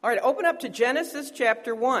All right, open up to Genesis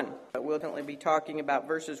chapter 1. We'll definitely be talking about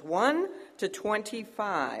verses 1 to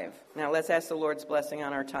 25. Now let's ask the Lord's blessing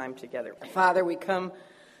on our time together. Father, we come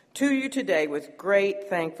to you today with great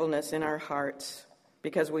thankfulness in our hearts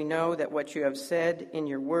because we know that what you have said in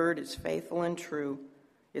your word is faithful and true.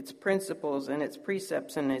 Its principles and its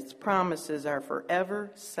precepts and its promises are forever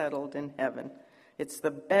settled in heaven. It's the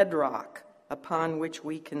bedrock upon which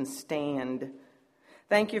we can stand.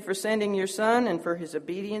 Thank you for sending your Son and for his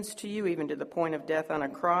obedience to you, even to the point of death on a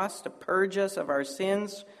cross, to purge us of our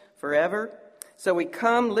sins forever. So we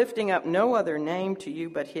come lifting up no other name to you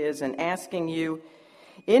but his, and asking you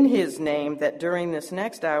in his name that during this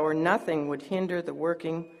next hour nothing would hinder the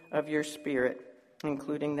working of your Spirit,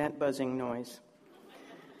 including that buzzing noise.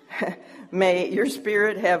 May your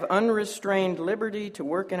Spirit have unrestrained liberty to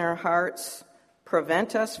work in our hearts.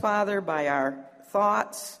 Prevent us, Father, by our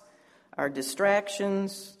thoughts, our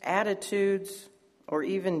distractions, attitudes, or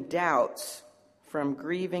even doubts from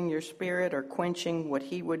grieving your Spirit or quenching what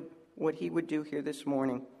he would do here this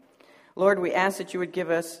morning. Lord, we ask that you would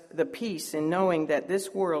give us the peace in knowing that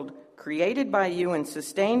this world, created by you and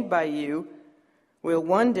sustained by you, will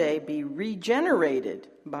one day be regenerated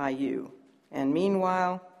by you. And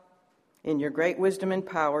meanwhile, in your great wisdom and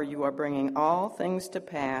power, you are bringing all things to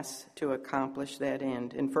pass to accomplish that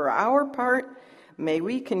end. And for our part, may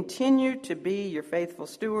we continue to be your faithful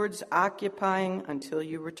stewards, occupying until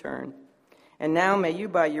you return. And now may you,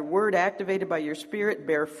 by your word activated by your Spirit,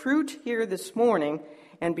 bear fruit here this morning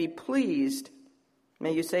and be pleased.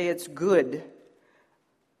 May you say it's good.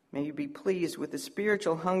 May you be pleased with the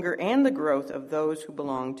spiritual hunger and the growth of those who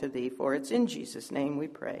belong to thee. For it's in Jesus' name we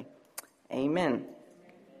pray. Amen.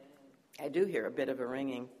 I do hear a bit of a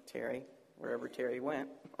ringing, Terry, wherever Terry went.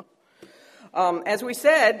 As we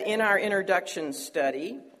said in our introduction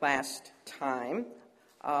study last time,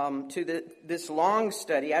 to this long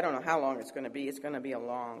study, I don't know how long it's going to be. It's going to be a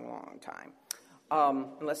long, long time,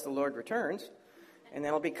 unless the Lord returns, and then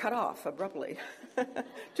it'll be cut off abruptly.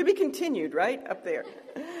 To be continued, right, up there.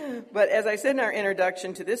 But as I said in our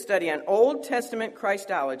introduction to this study on Old Testament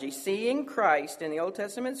Christology, seeing Christ in the Old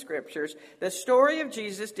Testament Scriptures, the story of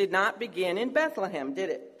Jesus did not begin in Bethlehem, did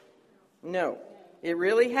it? No. It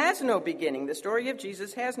really has no beginning. The story of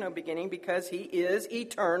Jesus has no beginning because he is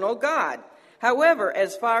eternal God. However,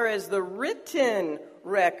 as far as the written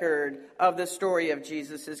record of the story of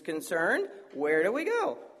Jesus is concerned, where do we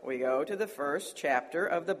go? We go to the first chapter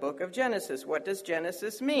of the book of Genesis. What does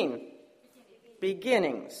Genesis mean?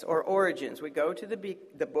 Beginnings or origins. We go to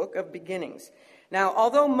the book of beginnings. Now,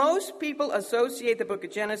 although most people associate the book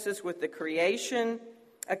of Genesis with the creation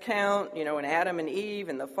account, and Adam and Eve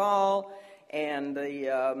and the fall, and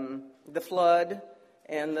the flood,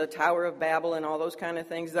 and the Tower of Babel, and all those kind of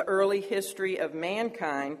things, the early history of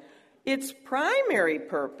mankind, its primary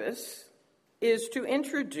purpose is to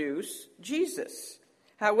introduce Jesus.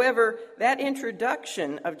 However, that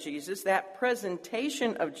introduction of Jesus, that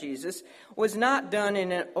presentation of Jesus, was not done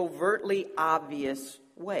in an overtly obvious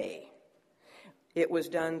way. It was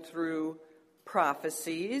done through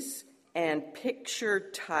prophecies and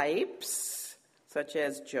picture types, such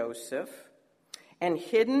as Joseph, and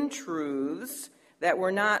hidden truths that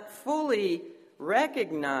were not fully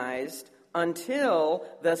recognized until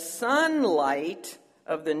the sunlight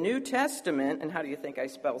of the New Testament, and how do you think I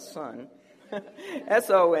spell sun?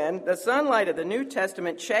 S-O-N, the sunlight of the New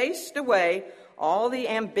Testament chased away all the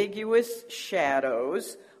ambiguous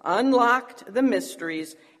shadows, unlocked the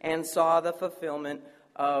mysteries, and saw the fulfillment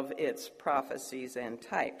of its prophecies and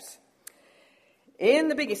types. In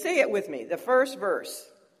the beginning, say it with me, the first verse.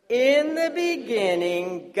 In the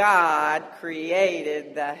beginning, God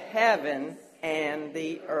created the heaven and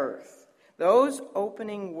the earth. Those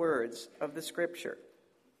opening words of the Scripture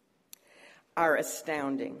are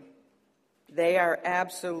astounding. They are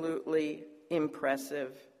absolutely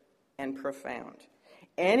impressive and profound.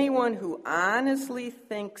 Anyone who honestly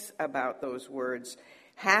thinks about those words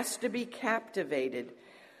has to be captivated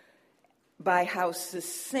by how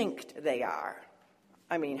succinct they are.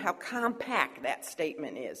 I mean, how compact that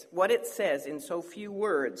statement is, what it says in so few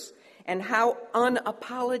words, and how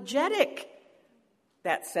unapologetic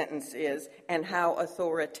that sentence is, and how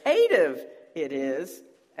authoritative it is,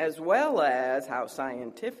 as well as how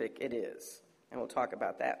scientific it is. And we'll talk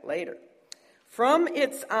about that later. From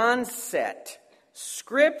its onset,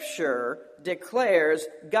 Scripture declares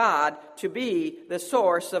God to be the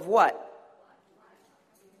source of what?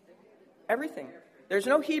 Everything. There's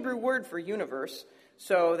no Hebrew word for universe.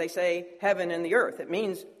 So they say heaven and the earth. It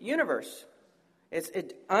means universe.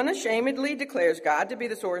 It unashamedly declares God to be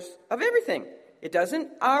the source of everything. It doesn't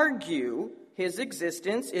argue his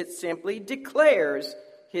existence. It simply declares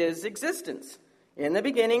his existence. In the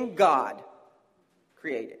beginning, God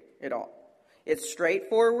created it all. It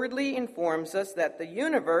straightforwardly informs us that the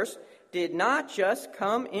universe did not just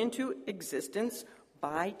come into existence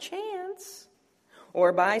by chance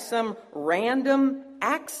or by some random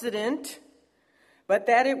accident, but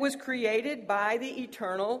that it was created by the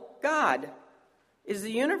eternal God. Is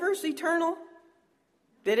the universe eternal?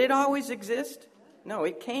 Did it always exist? No,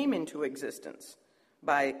 it came into existence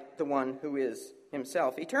by the one who is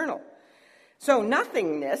himself eternal. So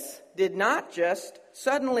nothingness did not just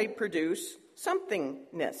suddenly produce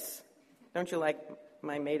somethingness. Don't you like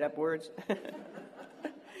my made-up words?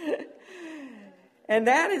 And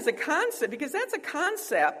that is a concept, because that's a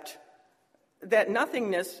concept that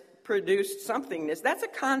nothingness produced somethingness. That's a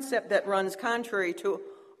concept that runs contrary to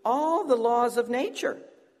all the laws of nature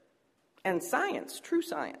and science, true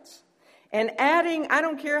science. And adding, I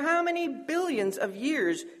don't care how many billions of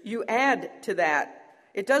years you add to that,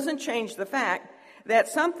 it doesn't change the fact that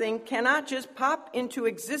something cannot just pop into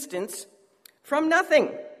existence from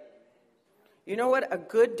nothing. You know what a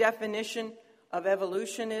good definition of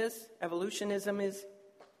evolutionism is?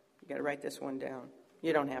 You got to write this one down.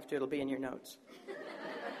 You don't have to, it'll be in your notes.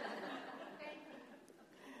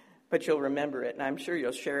 But you'll remember it, and I'm sure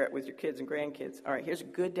you'll share it with your kids and grandkids. All right, here's a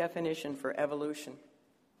good definition for evolution.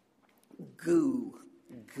 Goo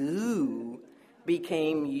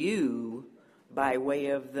became you by way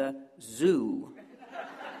of the zoo.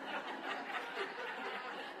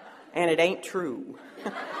 And it ain't true.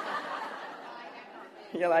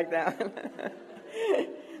 You like that?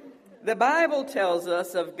 The Bible tells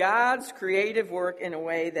us of God's creative work in a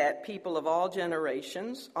way that people of all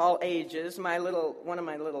generations, all ages, one of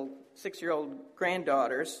my little 6-year-old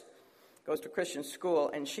granddaughters goes to Christian school,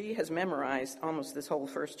 and she has memorized almost this whole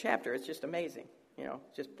first chapter. It's just amazing.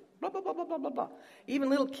 Just blah, blah, blah, blah, blah, blah, blah. Even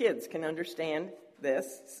little kids can understand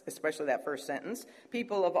this, especially that first sentence.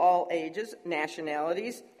 People of all ages,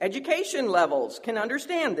 nationalities, education levels can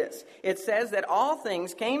understand this. It says that all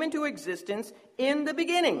things came into existence in the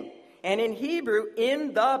beginning. And in Hebrew,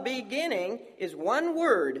 in the beginning is one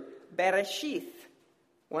word, bereshith.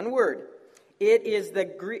 One word. It is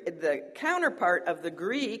the counterpart of the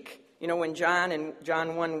Greek, when John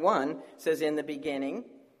 1:1 says in the beginning.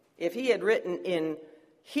 If he had written in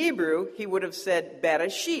Hebrew, he would have said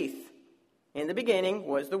bereshith. In the beginning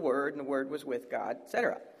was the Word, and the Word was with God,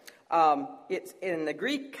 etc. It's in the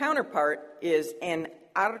Greek counterpart is an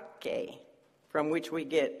arche, from which we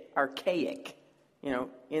get archaic.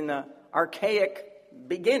 In the archaic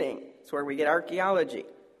beginning, it's where we get archaeology.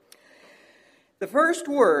 The first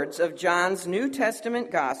words of John's New Testament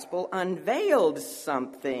gospel unveiled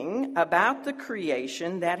something about the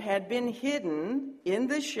creation that had been hidden in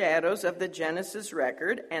the shadows of the Genesis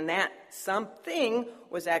record, and that something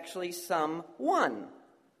was actually someone.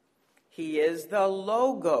 He is the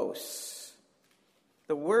Logos,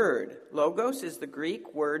 the Word. Logos is the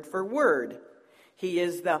Greek word for word. He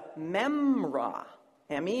is the Memra,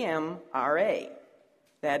 M-E-M-R-A.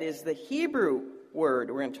 That is the Hebrew word.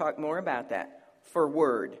 We're going to talk more about that. For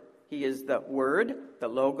word. He is the Word, the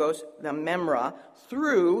Logos, the Memra,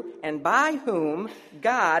 through and by whom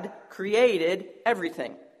God created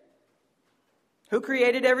everything. Who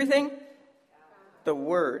created everything? The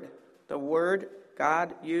Word. The Word,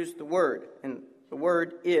 God used the Word. And the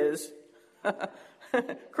Word is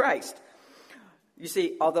Christ. You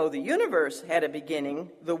see, although the universe had a beginning,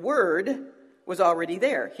 the Word was already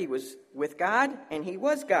there. He was with God, and He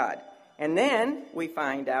was God. And then we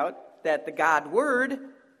find out that the God Word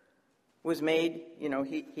was made,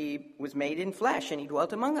 he was made in flesh, and He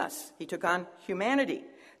dwelt among us. He took on humanity.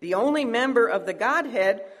 The only member of the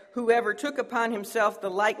Godhead who ever took upon Himself the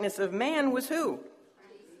likeness of man was who?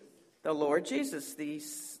 The Lord Jesus, the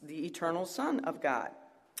eternal Son of God.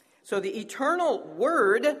 So the eternal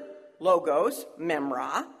Word, Logos,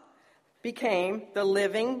 Memra, became the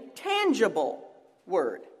living, tangible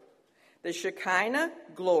Word. The Shekinah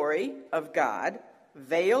glory of God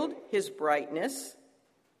veiled His brightness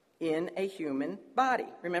in a human body.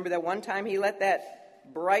 Remember that one time He let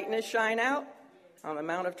that brightness shine out? On the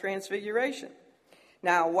Mount of Transfiguration.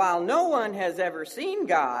 Now, while no one has ever seen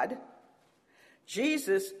God,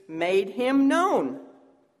 Jesus made Him known,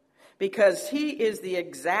 because He is the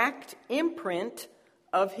exact imprint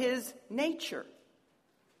of His nature,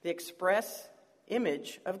 the express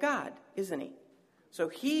image of God, isn't He? So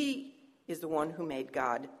He is the one who made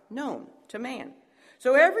God known to man.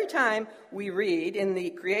 So every time we read in the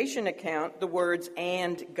creation account the words,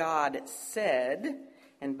 "and God said,"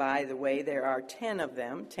 and by the way, there are 10 of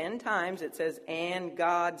them. 10 times it says, "and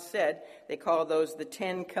God said." They call those the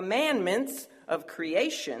 10 commandments of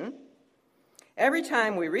creation. Every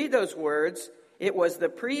time we read those words, it was the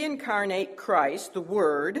pre-incarnate Christ, the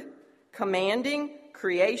Word, commanding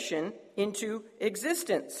creation into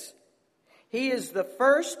existence. He is the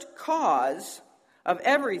first cause of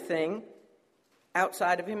everything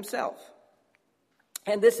outside of himself.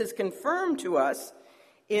 And this is confirmed to us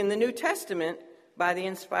in the New Testament by the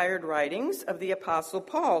inspired writings of the Apostle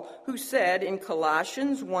Paul, who said in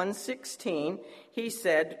Colossians 1:16, he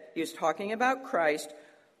was talking about Christ,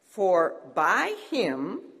 "For by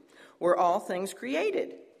him were all things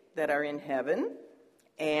created, that are in heaven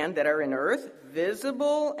and that are in earth,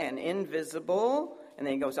 visible and invisible." And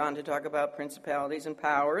then he goes on to talk about principalities and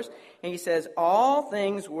powers. And he says, all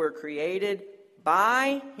things were created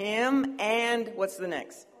by him and, what's the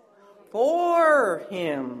next? For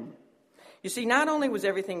him. You see, not only was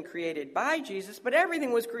everything created by Jesus, but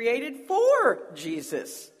everything was created for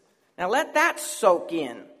Jesus. Now let that soak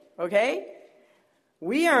in, okay?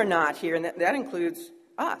 We are not here, and that includes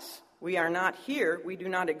us. We are not here. We do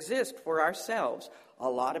not exist for ourselves. A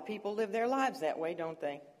lot of people live their lives that way, don't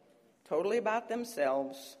they? Totally about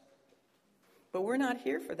themselves. But we're not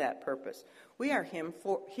here for that purpose. We are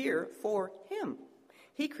here for him.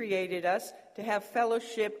 He created us to have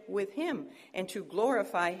fellowship with him and to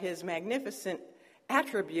glorify his magnificent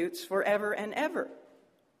attributes forever and ever.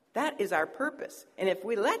 That is our purpose. And if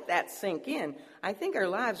we let that sink in, I think our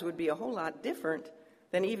lives would be a whole lot different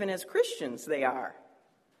than even as Christians they are.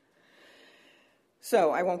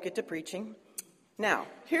 So I won't get to preaching. Now,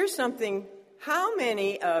 here's something. How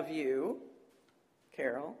many of you,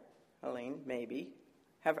 Carol, Helene, maybe,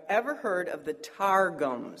 have ever heard of the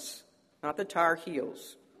Targums? Not the Tar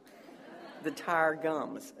Heels. The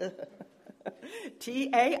Targums.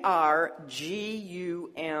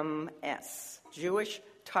 Targums. Jewish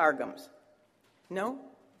Targums. No?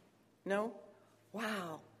 No?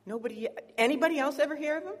 Wow. Anybody else ever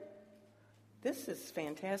hear of them? This is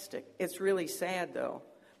fantastic. It's really sad, though,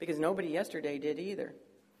 because nobody yesterday did either.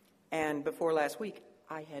 And before last week,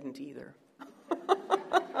 I hadn't either.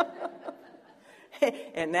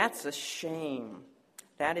 And that's a shame.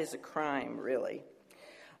 That is a crime, really.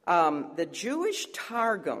 The Jewish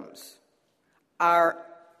Targums are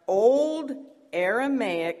old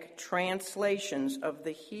Aramaic translations of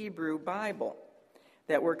the Hebrew Bible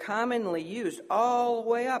that were commonly used all the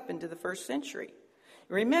way up into the first century.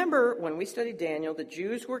 Remember, when we studied Daniel, the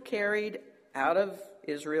Jews were carried out of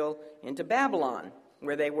Israel into Babylon,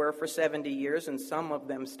 where they were for 70 years, and some of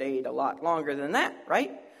them stayed a lot longer than that,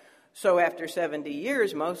 right? So after 70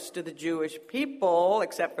 years, most of the Jewish people,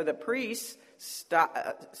 except for the priests,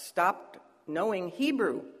 stopped knowing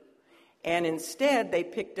Hebrew. And instead, they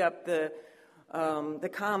picked up the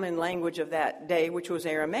common language of that day, which was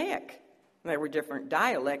Aramaic. There were different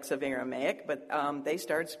dialects of Aramaic, but they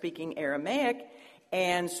started speaking Aramaic.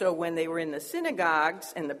 And so when they were in the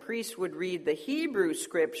synagogues and the priests would read the Hebrew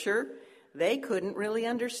scripture, they couldn't really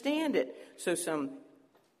understand it. So some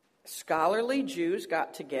scholarly Jews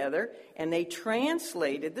got together and they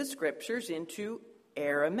translated the scriptures into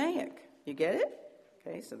Aramaic. You get it?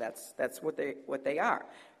 Okay, so that's what they are.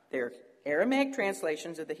 They're Aramaic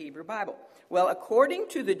translations of the Hebrew Bible. Well, according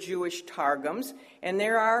to the Jewish Targums, and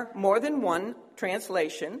there are more than one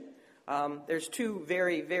translation, there's two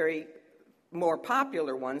very, very more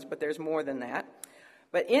popular ones, but there's more than that.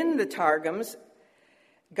 But in the Targums,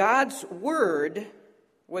 God's word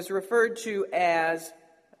was referred to as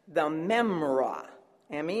the Memra,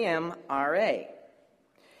 M-E-M-R-A.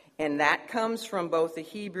 And that comes from both the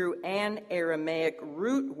Hebrew and Aramaic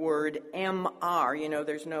root word M-R. You know,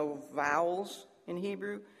 there's no vowels in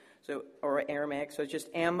Hebrew or Aramaic, so it's just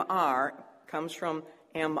M-R. Comes from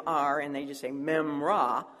M-R, and they just say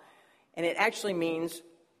Memra. And it actually means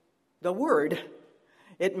the word.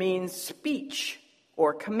 It means speech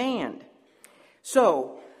or command.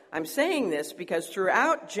 So, I'm saying this because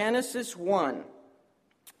throughout Genesis 1,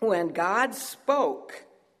 when God spoke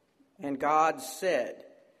and God said,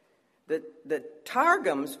 the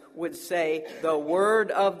Targums would say, the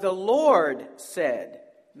word of the Lord said.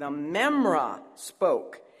 The Memra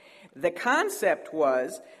spoke. The concept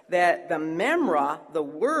was that the Memra, the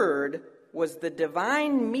word, was the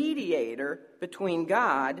divine mediator between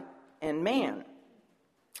God and man.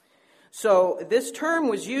 So this term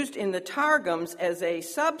was used in the Targums as a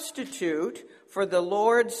substitute for the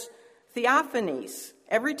Lord's theophanies.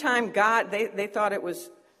 Every time God, they thought it was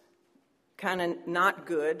kind of not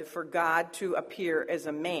good for God to appear as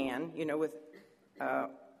a man, you know, with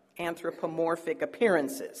anthropomorphic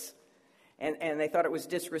appearances. And they thought it was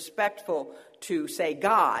disrespectful to say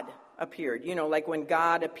God appeared. You know, like when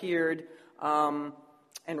God appeared and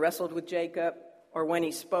wrestled with Jacob, or when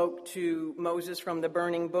he spoke to Moses from the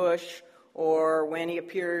burning bush, or when he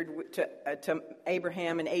appeared to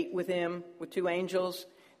Abraham and ate with him with two angels,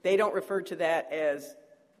 they don't refer to that as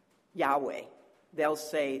Yahweh. They'll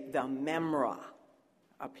say the Memra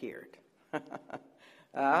appeared.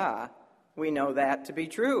 We know that to be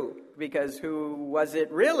true, because who was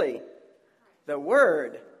it really? The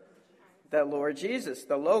Word, the Lord Jesus,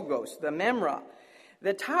 the Logos, the Memra.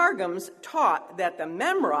 The Targums taught that the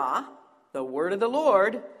Memra, the Word of the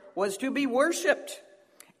Lord, was to be worshipped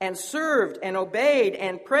and served and obeyed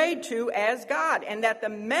and prayed to as God, and that the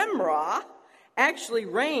Memra actually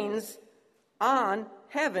reigns on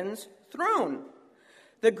heaven's throne.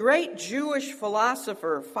 The great Jewish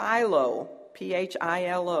philosopher Philo,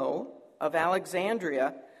 Philo, of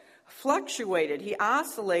Alexandria, fluctuated. He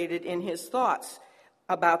oscillated in his thoughts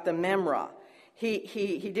about the Memra.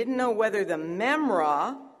 He didn't know whether the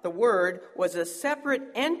Memra, the Word, was a separate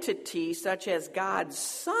entity such as God's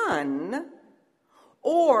Son,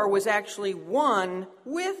 or was actually one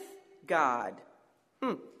with God.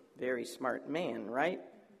 Very smart man, right?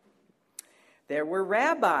 There were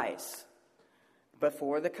rabbis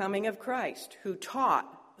before the coming of Christ who taught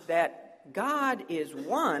that God is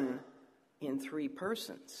one in three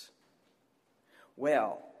persons.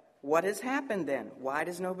 Well, what has happened then? Why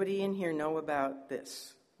does nobody in here know about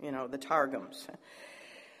this? The Targums.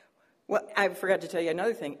 Well, I forgot to tell you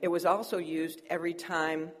another thing. It was also used every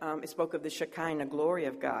time it spoke of the Shekinah glory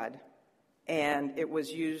of God. And it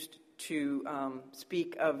was used to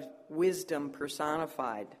speak of wisdom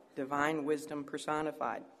personified, divine wisdom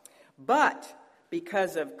personified. But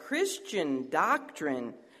because of Christian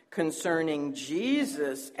doctrine concerning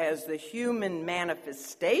Jesus as the human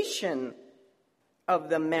manifestation of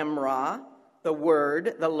the Memra, the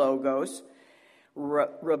Word, the Logos,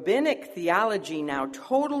 rabbinic theology now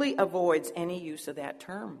totally avoids any use of that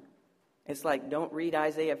term. It's like, don't read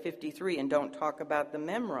Isaiah 53 and don't talk about the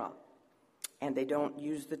Memra. And they don't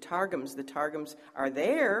use the Targums. The Targums are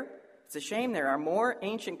there. It's a shame there are more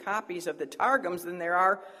ancient copies of the Targums than there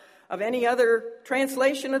are of any other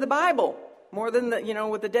translation of the Bible. More than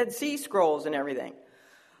with the Dead Sea Scrolls and everything.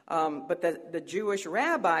 But the Jewish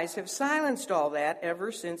rabbis have silenced all that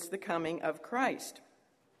ever since the coming of Christ.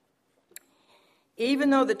 Even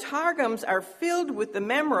though the Targums are filled with the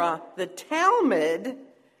Memra, the Talmud,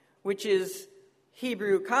 which is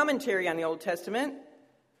Hebrew commentary on the Old Testament,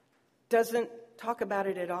 doesn't talk about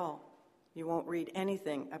it at all. You won't read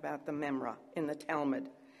anything about the Memra in the Talmud.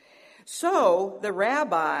 So the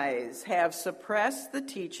rabbis have suppressed the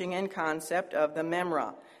teaching and concept of the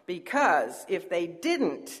Memra, because if they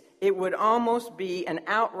didn't, it would almost be an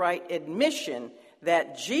outright admission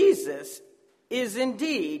that Jesus is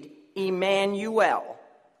indeed Emmanuel,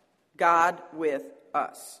 God with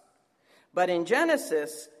us. But in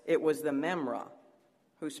Genesis, it was the Memra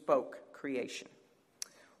who spoke creation.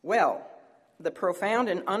 Well, the profound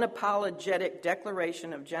and unapologetic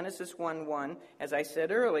declaration of Genesis 1:1, as I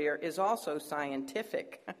said earlier, is also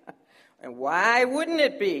scientific. And why wouldn't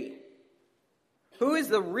it be? Who is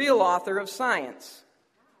the real author of science?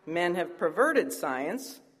 Men have perverted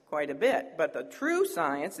science quite a bit, but the true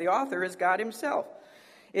science, the author, is God himself.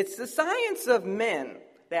 It's the science of men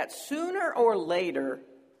that sooner or later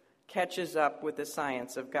catches up with the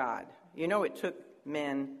science of God. It took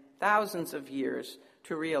men thousands of years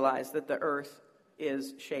to realize that the earth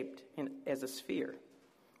is shaped as a sphere.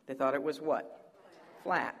 They thought it was what?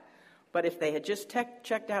 Flat. But if they had just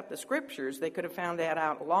checked out the scriptures, they could have found that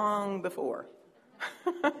out long before.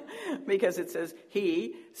 Because it says,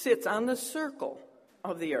 he sits on the circle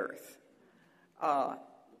of the earth.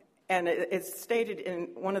 And it's stated in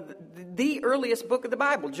one of the earliest book of the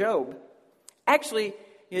Bible, Job. Actually,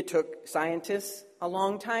 it took scientists a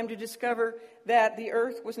long time to discover that the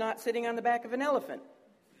earth was not sitting on the back of an elephant.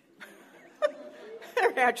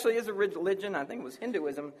 There actually is a religion, I think it was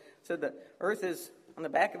Hinduism, said the earth is on the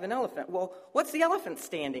back of an elephant. Well, what's the elephant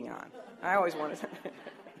standing on? I always wanted to.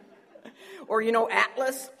 Or,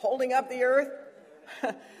 Atlas holding up the earth.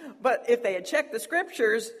 But if they had checked the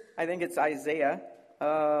scriptures, I think it's Isaiah.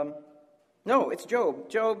 No, it's Job.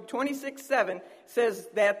 Job 26:7 says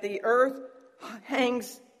that the earth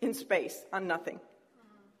hangs in space on nothing.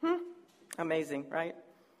 Amazing, right?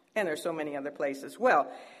 And there's so many other places.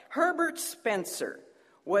 Well, Herbert Spencer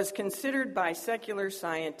was considered by secular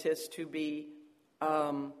scientists to be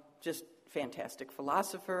just fantastic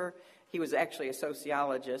philosopher. He was actually a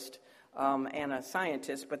sociologist and a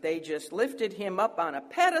scientist, but they just lifted him up on a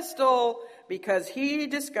pedestal because he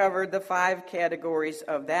discovered the 5 categories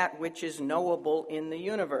of that which is knowable in the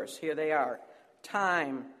universe. Here they are: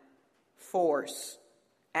 time, force,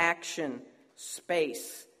 action,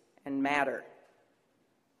 space, and matter.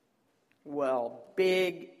 Well,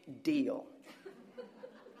 big deal.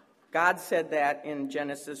 God said that in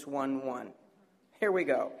Genesis 1:1. Here we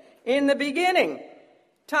go. In the beginning,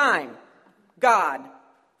 time, God,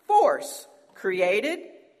 force, created,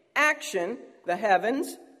 action, the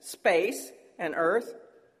heavens, space, and earth,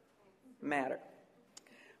 matter.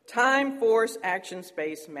 Time, force, action,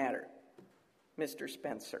 space, matter. Mr.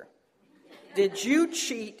 Spencer, did you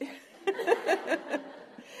cheat?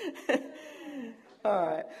 All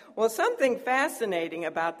right. Well, something fascinating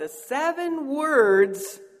about the 7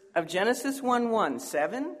 words of Genesis 1:1.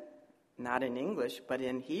 7, not in English, but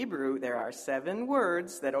in Hebrew, there are 7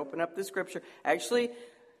 words that open up the scripture. Actually,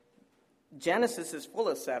 Genesis is full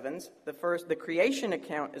of 7s. The creation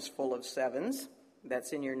account is full of 7s.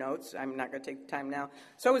 That's in your notes. I'm not going to take the time now.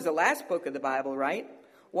 So is the last book of the Bible, right?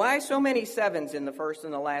 Why so many 7s in the first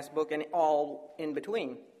and the last book and all in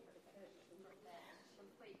between?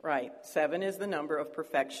 Right. 7 is the number of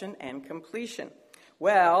perfection and completion.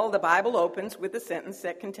 Well, the Bible opens with a sentence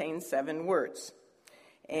that contains 7 words.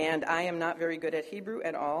 And I am not very good at Hebrew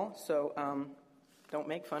at all, so don't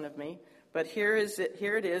make fun of me. But here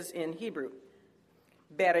it is in Hebrew.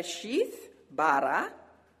 Bereshith bara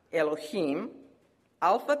Elohim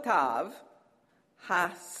alpha tav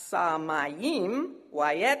hasamayim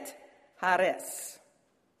wayet hares.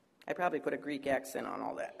 I probably put a Greek accent on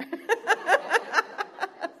all that.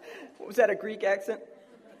 Was that a Greek accent?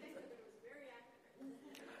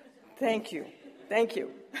 Thank you.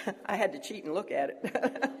 I had to cheat and look at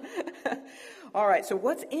it. All right, so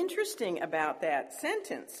what's interesting about that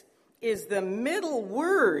sentence is the middle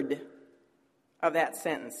word of that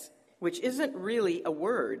sentence, which isn't really a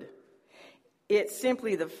word. It's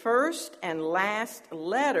simply the first and last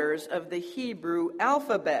letters of the Hebrew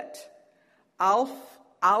alphabet.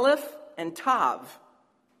 Aleph and Tav.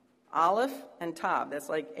 Aleph and Tav. That's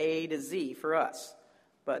like A to Z for us.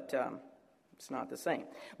 But it's not the same.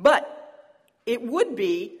 But it would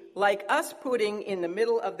be like us putting in the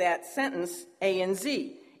middle of that sentence A and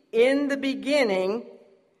Z. In the beginning,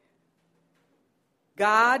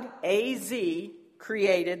 God, A-Z,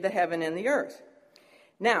 created the heaven and the earth.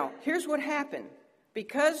 Now, here's what happened.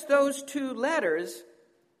 Because those 2 letters,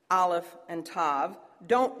 Aleph and Tav,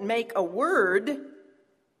 don't make a word,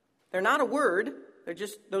 they're not a word, they're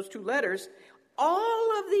just those 2 letters,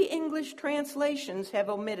 all of the English translations have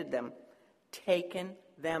omitted them, taken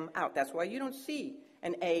them out. That's why you don't see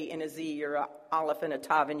an A and a Z or an Aleph and a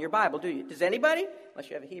Tav in your Bible, do you? Does anybody? Unless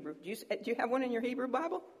you have a Hebrew. Do you have one in your Hebrew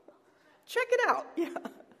Bible? Check it out. Yeah.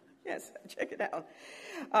 Yes, check it out.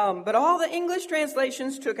 But all the English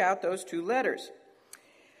translations took out those 2 letters.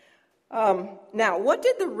 Now, what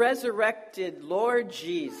did the resurrected Lord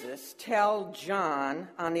Jesus tell John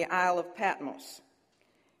on the Isle of Patmos?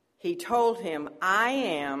 He told him, I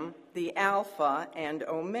am the Alpha and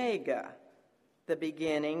Omega, the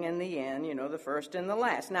beginning and the end, the first and the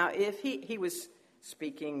last. Now, if he was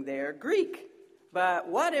speaking there Greek, but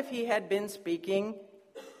what if he had been speaking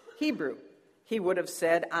Hebrew? He would have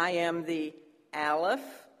said, I am the Aleph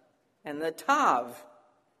and the Tav,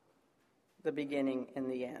 the beginning and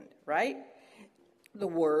the end, right? The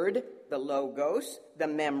Word, the Logos, the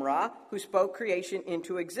Memra, who spoke creation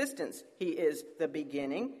into existence. He is the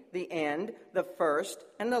beginning, the end, the first,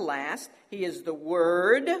 and the last. He is the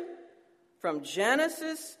Word from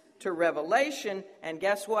Genesis to Revelation, and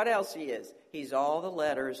guess what else he is? He's all the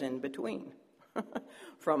letters in between.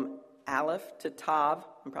 From Aleph to Tav,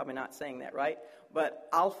 I'm probably not saying that right, but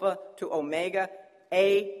Alpha to Omega,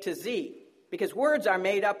 A to Z. Because words are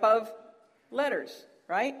made up of letters,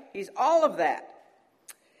 right? He's all of that.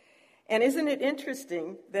 And isn't it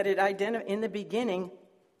interesting that it in the beginning,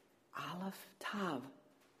 Aleph, Tav,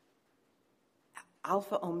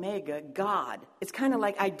 Alpha, Omega, God. It's kind of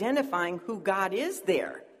like identifying who God is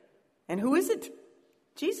there. And who is it?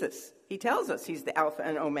 Jesus. He tells us he's the Alpha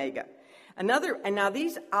and Omega. And now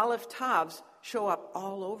these Aleph Tavs show up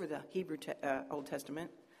all over the Hebrew Old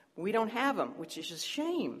Testament. We don't have them, which is a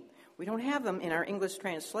shame. We don't have them in our English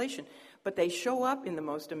translation. But they show up in the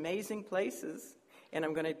most amazing places. And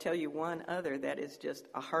I'm going to tell you one other that is just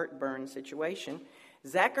a heartburn situation.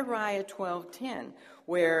 Zechariah 12:10,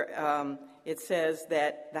 where it says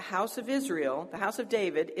that the house of Israel, the house of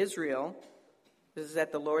David, Israel, this is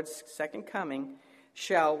at the Lord's second coming,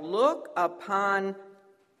 shall look upon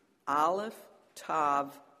Aleph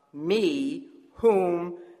Tav, me,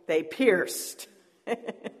 whom they pierced,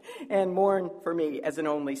 and mourn for me as an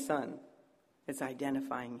only son. It's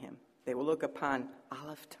identifying him. They will look upon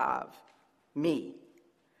Aleph Tav, me.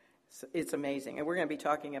 It's amazing. And we're going to be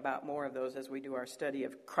talking about more of those as we do our study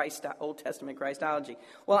of Old Testament Christology.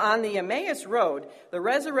 Well, on the Emmaus Road, the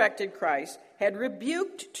resurrected Christ had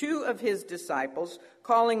rebuked 2 of his disciples,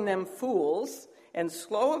 calling them fools and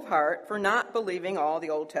slow of heart for not believing all the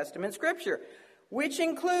Old Testament Scripture, which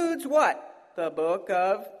includes what? The book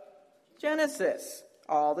of Genesis.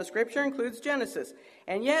 All the Scripture includes Genesis.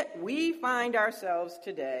 And yet we find ourselves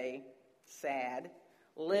today, sad,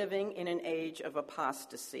 living in an age of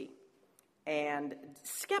apostasy and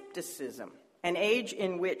skepticism, an age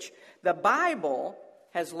in which the Bible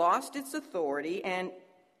has lost its authority and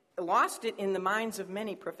lost it in the minds of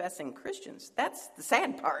many professing Christians. That's the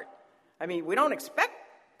sad part. I mean, we don't expect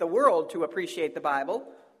the world to appreciate the Bible,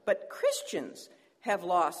 but Christians have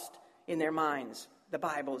lost in their minds the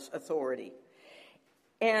Bible's authority.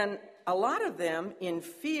 And a lot of them, in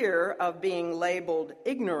fear of being labeled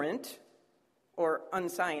ignorant or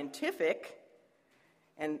unscientific,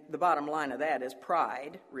 and the bottom line of that is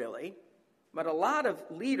pride, really. But a lot of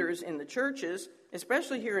leaders in the churches,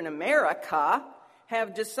 especially here in America,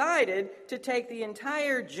 have decided to take the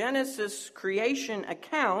entire Genesis creation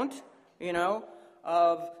account,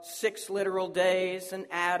 of 6 literal days and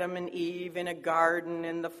Adam and Eve in a garden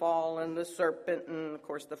and the fall and the serpent and, of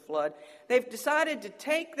course, the flood. They've decided to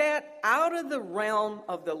take that out of the realm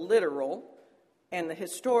of the literal and the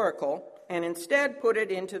historical and instead put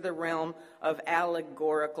it into the realm of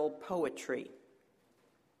allegorical poetry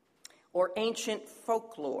or ancient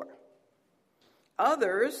folklore.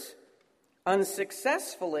 Others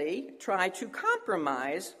unsuccessfully try to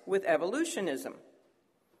compromise with evolutionism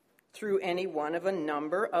through any one of a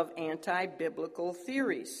number of anti-biblical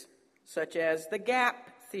theories, such as the gap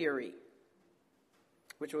theory,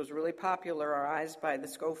 which was really popularized by the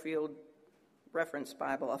Scofield Reference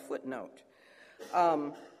Bible, a footnote,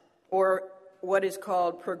 or what is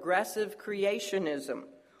called progressive creationism,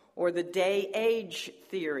 or the day-age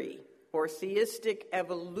theory, or theistic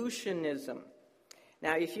evolutionism.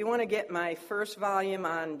 Now, if you want to get my first volume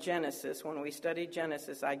on Genesis, when we study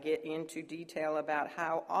Genesis, I get into detail about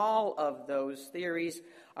how all of those theories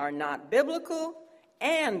are not biblical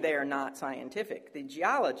and they're not scientific. The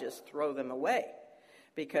geologists throw them away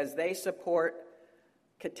because they support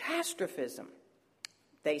catastrophism.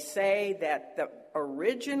 They say that the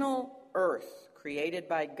original earth created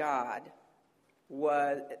by God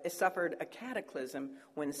suffered a cataclysm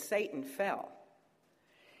when Satan fell.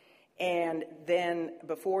 And then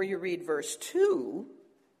before you read verse 2,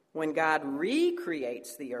 when God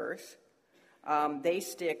recreates the earth, they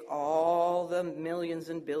stick all the millions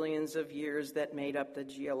and billions of years that made up the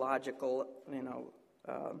geological,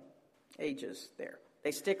 ages there.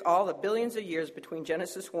 They stick all the billions of years between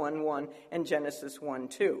Genesis 1:1 and Genesis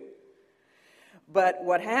 1:2. But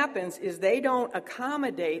what happens is they don't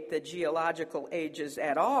accommodate the geological ages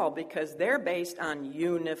at all because they're based on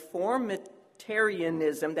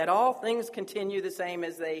uniformitarianism, that all things continue the same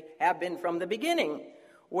as they have been from the beginning,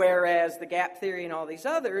 whereas the gap theory and all these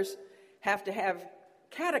others have to have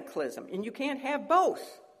cataclysm, and you can't have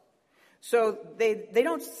both. So they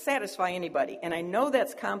don't satisfy anybody, and I know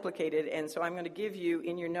that's complicated, and so I'm going to give you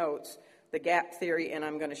in your notes the gap theory, and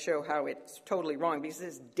I'm going to show how it's totally wrong, because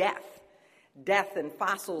it's death and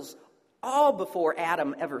fossils all before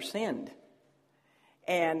Adam ever sinned.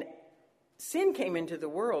 And sin came into the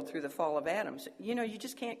world through the fall of Adam. So, you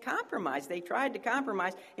just can't compromise. They tried to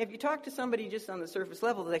compromise. If you talk to somebody just on the surface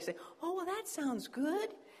level, they say, oh, well, that sounds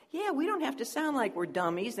good. Yeah, we don't have to sound like we're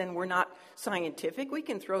dummies and we're not scientific. We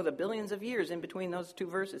can throw the billions of years in between those two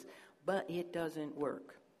verses. But it doesn't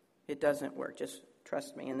work. It doesn't work. Just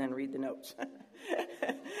trust me and then read the notes.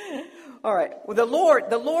 All right. Well, the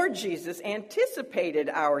Lord Jesus anticipated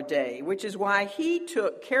our day, which is why he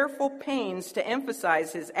took careful pains to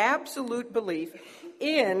emphasize his absolute belief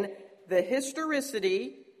in the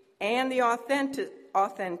historicity and the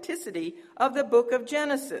authenticity of the book of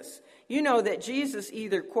Genesis. You know that Jesus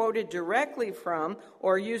either quoted directly from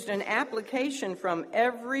or used an application from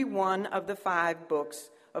every one of the 5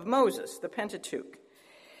 books of Moses, the Pentateuch.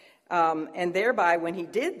 And thereby, when he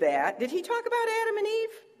did that, did he talk about Adam and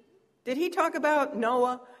Eve? Did he talk about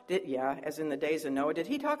Noah? As in the days of Noah. Did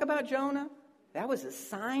he talk about Jonah? That was a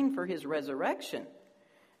sign for his resurrection.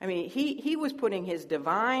 I mean, he was putting his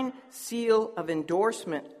divine seal of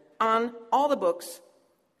endorsement on all the books,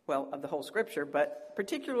 of the whole Scripture, but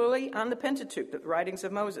particularly on the Pentateuch, the writings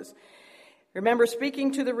of Moses. Remember,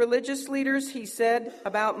 speaking to the religious leaders, he said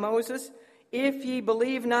about Moses, "If ye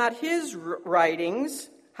believe not his writings,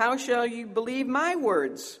 how shall you believe my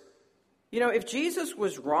words?" If Jesus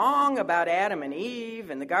was wrong about Adam and Eve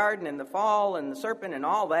and the garden and the fall and the serpent and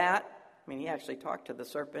all that, mean, he actually talked to the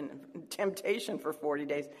serpent in temptation for 40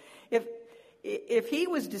 days. If he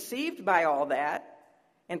was deceived by all that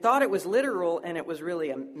and thought it was literal and it was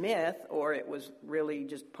really a myth or it was really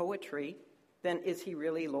just poetry, then is he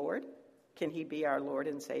really Lord? Can he be our Lord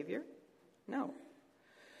and Savior? No.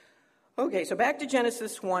 Okay, so back to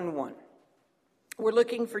Genesis 1:1. We're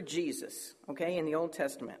looking for Jesus, okay, in the Old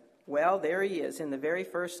Testament. Well, there he is in the very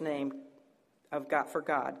first name of God for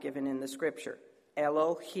God given in the Scripture,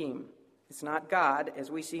 Elohim. It's not God,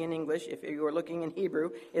 as we see in English. If you are looking in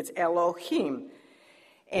Hebrew, it's Elohim.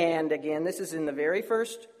 And again, this is in the very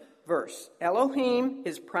first verse. Elohim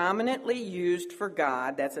is prominently used for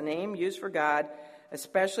God. That's a name used for God,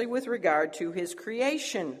 especially with regard to his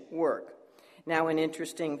creation work. Now, an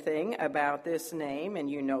interesting thing about this name, and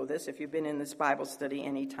you know this if you've been in this Bible study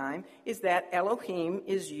any time, is that Elohim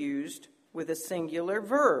is used with a singular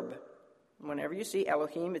verb. Whenever you see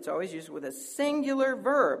Elohim, it's always used with a singular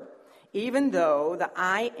verb, even though the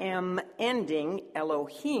I am ending,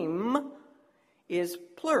 Elohim, is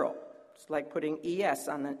plural. It's like putting ES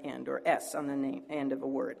on the end or S on the end of a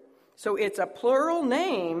word. So it's a plural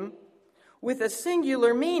name with a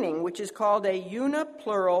singular meaning, which is called a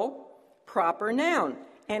uniplural proper noun.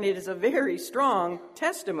 And it is a very strong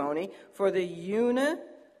testimony for the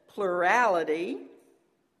uniplurality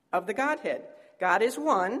of the Godhead. God is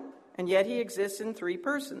one, and yet he exists in three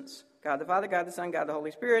persons. God the Father, God the Son, God the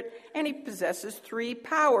Holy Spirit, and he possesses three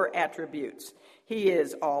power attributes. He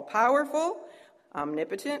is all-powerful,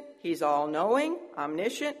 omnipotent, he's all-knowing,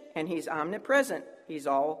 omniscient, and he's omnipresent. He's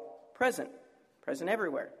all-present, present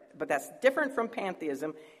everywhere. But that's different from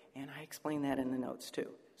pantheism, and I explain that in the notes too.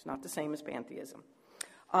 It's not the same as pantheism.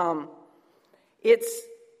 It's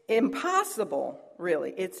impossible,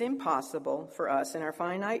 really, it's impossible for us in our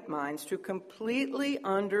finite minds to completely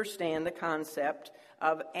understand the concept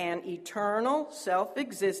of an eternal,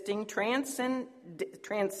 self-existing,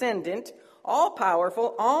 transcendent,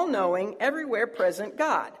 all-powerful, all-knowing, everywhere present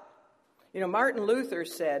God. You know, Martin Luther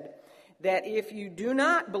said that if you do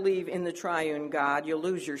not believe in the triune God, you'll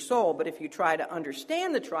lose your soul, but if you try to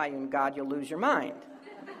understand the triune God, you'll lose your mind.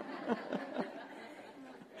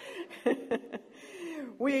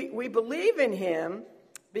 We believe in him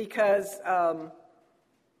because,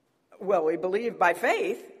 we believe by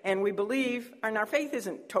faith, and we believe, and our faith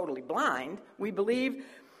isn't totally blind. We believe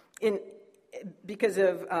in because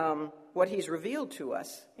of what he's revealed to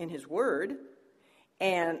us in his word,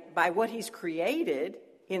 and by what he's created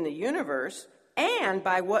in the universe, and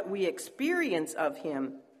by what we experience of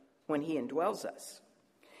him when he indwells us.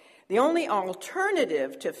 The only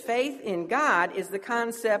alternative to faith in God is the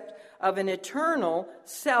concept of an eternal,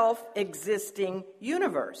 self-existing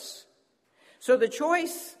universe. So the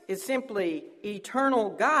choice is simply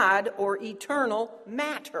eternal God or eternal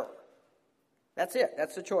matter. That's it.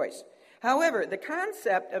 That's the choice. However, the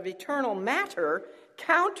concept of eternal matter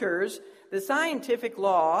counters the scientific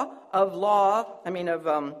law of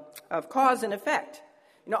cause and effect.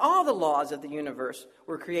 You know, all the laws of the universe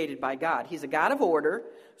were created by God. He's a God of order,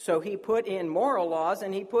 so he put in moral laws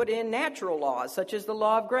and he put in natural laws, such as the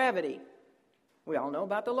law of gravity. We all know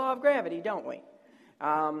about the law of gravity, don't we?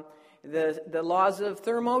 The laws of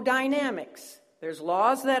thermodynamics. There's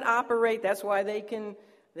laws that operate. That's why they can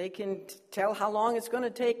tell how long it's going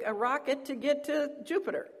to take a rocket to get to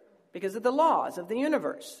Jupiter, because of the laws of the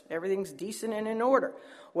universe. Everything's decent and in order.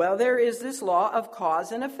 Well, there is this law of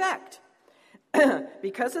cause and effect.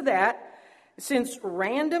 Because of that, since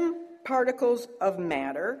random particles of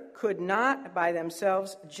matter could not by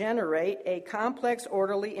themselves generate a complex,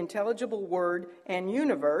 orderly, intelligible word and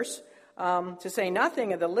universe, to say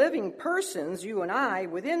nothing of the living persons, you and I,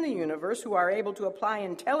 within the universe, who are able to apply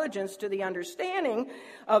intelligence to the understanding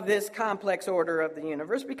of this complex order of the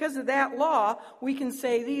universe. Because of that law, we can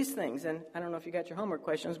say these things. And I don't know if you got your homework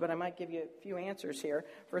questions, but I might give you a few answers here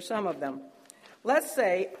for some of them. Let's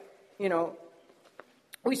say,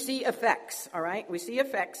 we see effects, all right? We see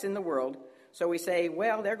effects in the world. So we say,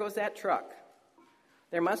 well, there goes that truck.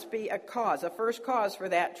 There must be a cause, a first cause for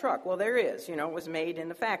that truck. Well, there is. It was made in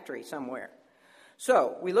the factory somewhere.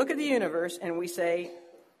 So we look at the universe and we say,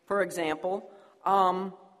 for example,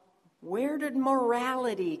 where did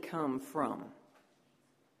morality come from?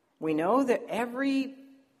 We know that every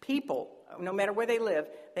people, no matter where they live,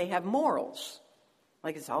 they have morals.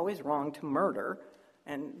 Like it's always wrong to murder.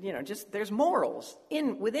 And, there's morals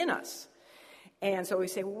within us. And so we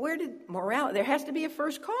say, where did morality, there has to be a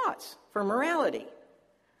first cause for morality.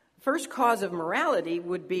 First cause of morality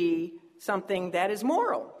would be something that is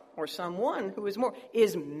moral, or someone who is moral.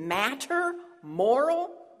 Is matter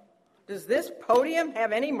moral? Does this podium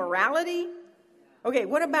have any morality? Okay,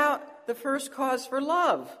 what about the first cause for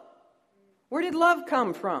love? Where did love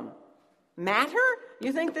come from? Matter?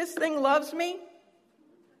 You think this thing loves me?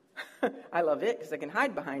 I love it because I can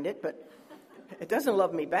hide behind it, but it doesn't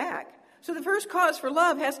love me back. So the first cause for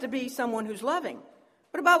love has to be someone who's loving.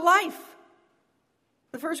 What about life?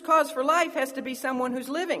 The first cause for life has to be someone who's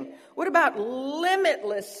living. What about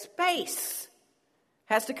limitless space?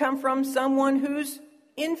 Has to come from someone who's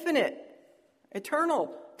infinite,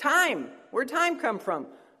 eternal. Time. Where'd time come from?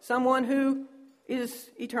 Someone who is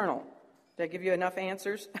eternal. Did I give you enough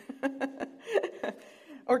answers?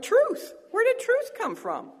 Or truth. Where did truth come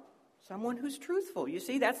from? Someone who's truthful. You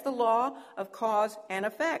see, that's the law of cause and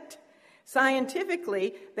effect.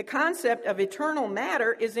 Scientifically, the concept of eternal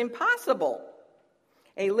matter is impossible.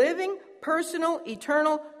 A living, personal,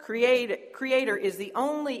 eternal creator is the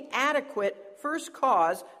only adequate first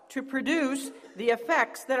cause to produce the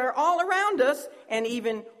effects that are all around us and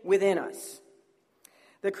even within us.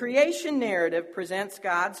 The creation narrative presents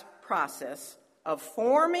God's process of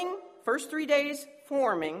forming, first 3 days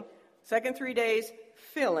forming, second 3 days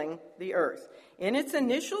filling the earth. In its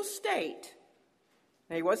initial state,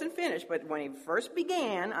 now he wasn't finished, but when he first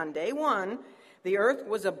began on day 1, the earth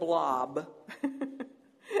was a blob.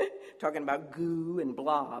 Talking about goo and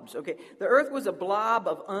blobs. Okay, the earth was a blob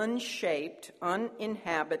of unshaped,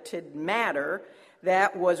 uninhabited matter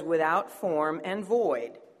that was without form and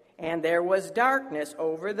void, and there was darkness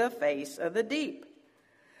over the face of the deep.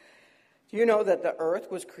 Do you know that the earth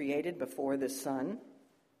was created before the sun?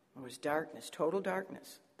 It was darkness, total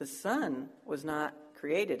darkness. The sun was not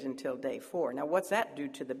created until day 4. Now, what's that do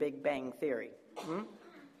to the Big Bang Theory?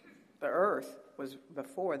 The earth was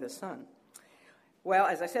before the sun. Well,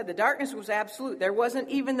 as I said, the darkness was absolute. There wasn't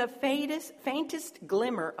even the faintest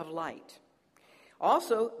glimmer of light.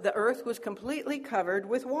 Also, the earth was completely covered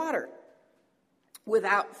with water.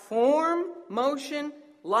 Without form, motion,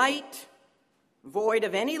 light, void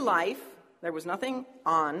of any life, there was nothing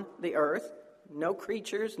on the earth, no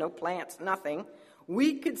creatures, no plants, nothing.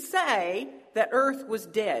 We could say that earth was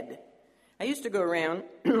dead. I used to go around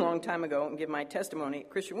a long time ago and give my testimony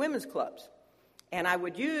at Christian women's clubs. And I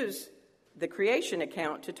would use the creation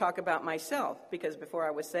account to talk about myself, because before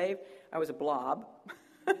I was saved, I was a blob.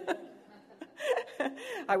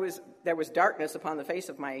 There was darkness upon the face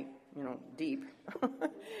of my, deep.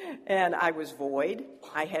 And I was void.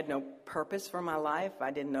 I had no purpose for my life.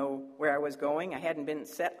 I didn't know where I was going. I hadn't been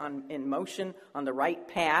set in motion on the right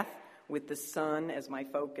path with the sun as my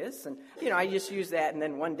focus. And, I just used that. And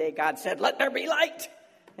then one day God said, "Let there be light."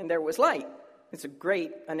 And there was light. It's a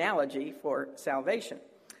great analogy for salvation.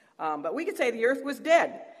 But we could say the earth was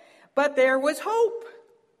dead. But there was hope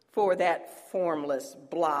for that formless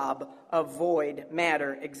blob of void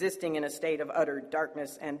matter existing in a state of utter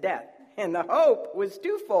darkness and death. And the hope was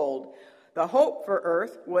twofold. The hope for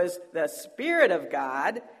earth was the Spirit of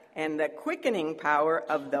God and the quickening power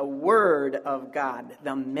of the Word of God,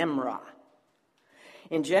 the Memra.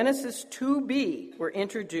 In Genesis 2b, we're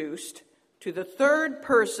introduced to the third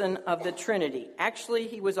person of the Trinity. Actually,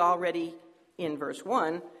 he was already in verse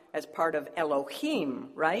 1 as part of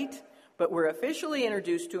Elohim, right? But we're officially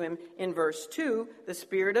introduced to him in verse 2, the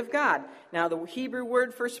Spirit of God. Now, the Hebrew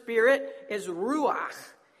word for spirit is ruach,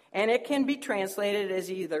 and it can be translated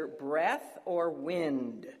as either breath or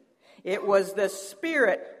wind. It was the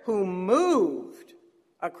Spirit who moved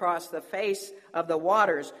across the face of the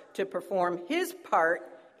waters to perform his part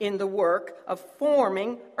in the work of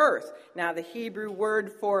forming earth. Now, the Hebrew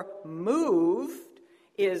word for moved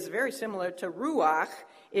is very similar to ruach.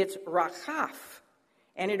 It's rachaf.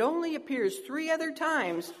 And it only appears 3 other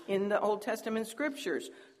times in the Old Testament scriptures.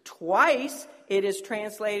 Twice it is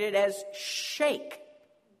translated as shake.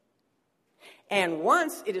 And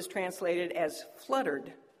once it is translated as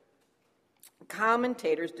fluttered.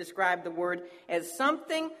 Commentators describe the word as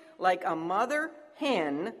something like a mother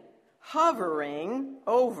hen hovering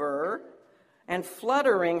over and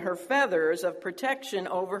fluttering her feathers of protection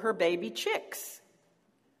over her baby chicks.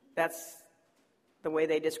 That's the way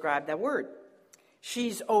they describe that word.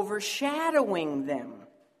 She's overshadowing them.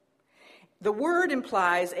 The word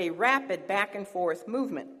implies a rapid back and forth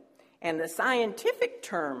movement, and the scientific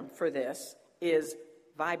term for this is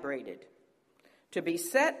vibrated. To be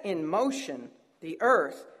set in motion, the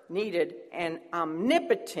earth needed an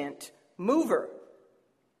omnipotent mover,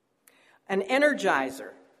 an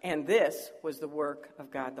energizer, and this was the work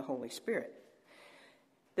of God the Holy Spirit.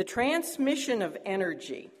 The transmission of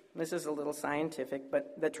energy, this is a little scientific,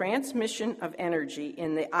 but the transmission of energy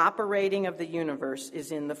in the operating of the universe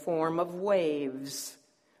is in the form of waves.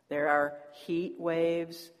 There are heat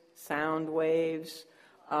waves, sound waves,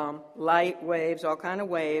 light waves, all kind of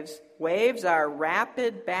waves. Waves are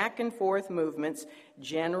rapid back and forth movements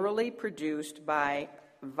generally produced by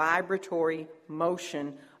vibratory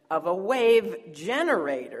motion of a wave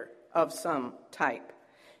generator of some type.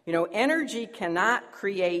 You know, energy cannot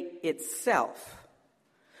create itself.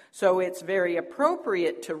 So it's very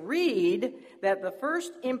appropriate to read that the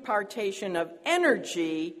first impartation of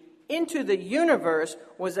energy into the universe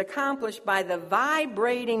was accomplished by the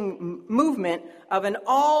vibrating movement of an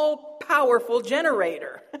all-powerful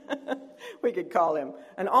generator. We could call him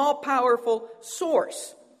an all-powerful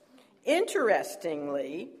source.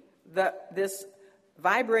 Interestingly, this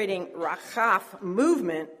vibrating rachaf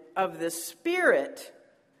movement of the Spirit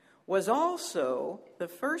was also the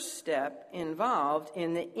first step involved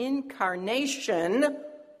in the incarnation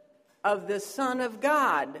of the Son of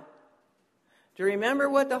God. Do you remember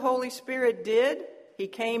what the Holy Spirit did? He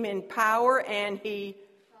came in power and he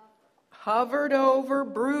hovered over,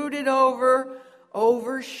 brooded over,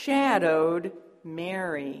 overshadowed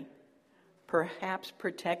Mary, perhaps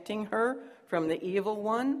protecting her from the evil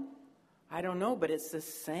one. I don't know, but it's the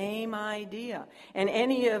same idea. And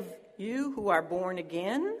any of you who are born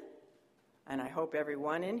again, and I hope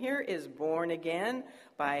everyone in here is born again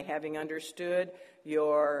by having understood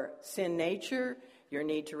your sin nature, your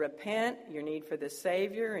need to repent, your need for the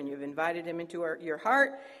Savior, and you've invited him into your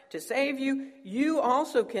heart to save you, you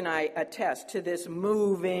also can attest to this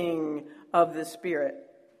moving of the Spirit.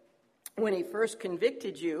 When he first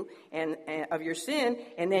convicted you and of your sin,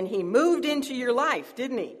 and then he moved into your life,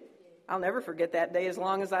 didn't he? I'll never forget that day as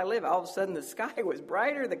long as I live. All of a sudden, the sky was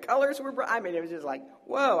brighter, the colors were bright. I mean, it was just like,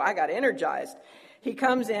 whoa, I got energized. He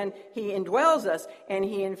comes in, he indwells us, and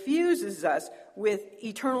he infuses us with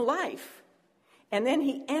eternal life. And then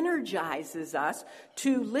he energizes us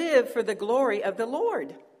to live for the glory of the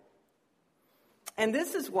Lord. And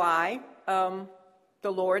this is why the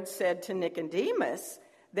Lord said to Nicodemus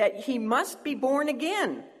that he must be born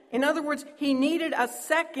again. In other words, he needed a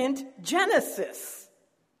second Genesis.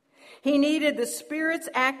 He needed the Spirit's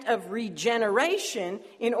act of regeneration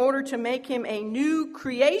in order to make him a new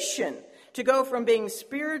creation, to go from being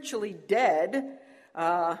spiritually dead,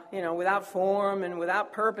 without form and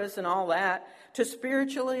without purpose and all that, to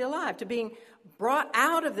spiritually alive, to being brought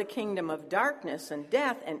out of the kingdom of darkness and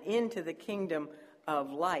death and into the kingdom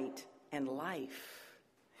of light and life.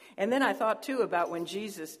 And then I thought, too, about when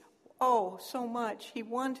Jesus, so much, he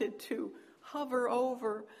wanted to hover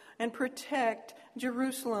over and protect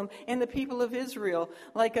Jerusalem and the people of Israel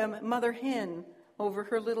like a mother hen over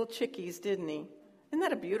her little chickies, didn't he? Isn't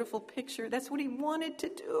that a beautiful picture? That's what he wanted to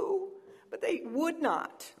do. But they would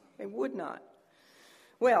not. They would not.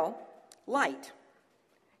 Well, light.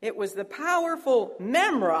 It was the powerful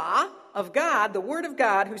memra of God, the Word of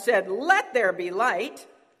God, who said, "Let there be light."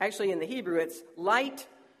 Actually, in the Hebrew, it's light.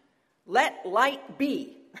 Let light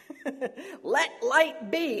be. Let light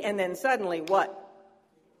be. And then suddenly, what?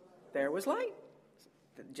 There was light.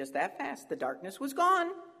 Just that fast. The darkness was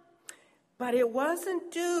gone. But it wasn't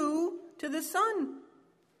due to the sun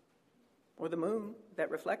or the moon that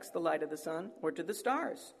reflects the light of the sun, or to the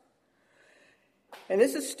stars. And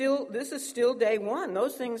this is still day one.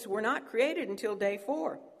 Those things were not created until day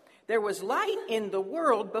 4. There was light in the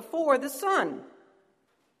world before the sun.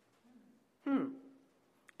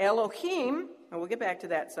 Elohim, and we'll get back to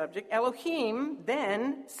that subject, Elohim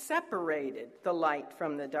then separated the light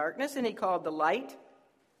from the darkness, and he called the light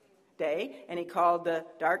day, and he called the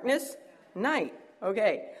darkness night.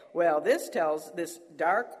 Okay, well, this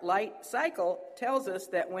dark light cycle tells us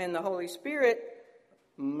that when the Holy Spirit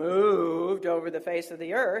moved over the face of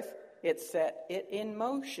the earth, it set it in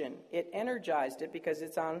motion. It energized it because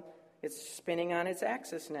it's spinning on its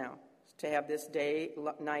axis now to have this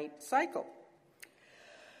day-night cycle.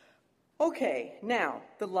 Okay, now,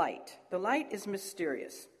 the light. The light is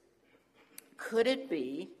mysterious. Could it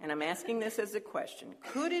be, and I'm asking this as a question,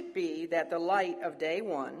 could it be that the light of day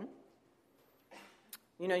 1,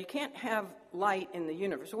 you can't have light in the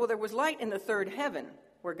universe. Well, there was light in the third heaven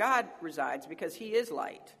where God resides because he is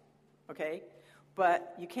light, okay?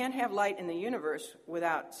 But you can't have light in the universe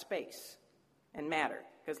without space and matter,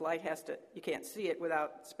 because light you can't see it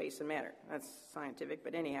without space and matter. That's scientific,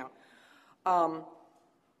 but anyhow.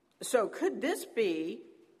 So could this be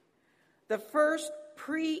the first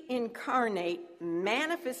pre-incarnate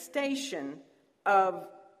manifestation of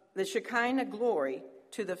the Shekinah glory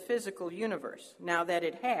to the physical universe, now that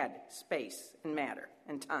it had space and matter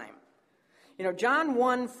and time? John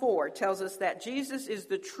 1:4 tells us that Jesus is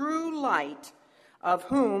the true light of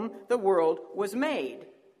whom the world was made.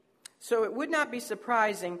 So it would not be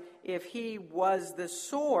surprising if he was the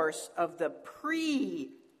source of the pre-sun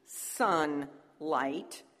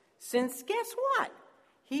light, since guess what?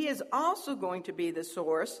 He is also going to be the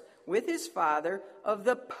source with his Father of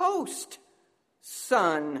the post-sun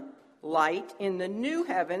light in the new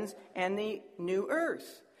heavens and the new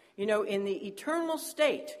earth. You know, in the eternal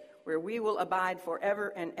state where we will abide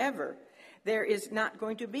forever and ever, there is not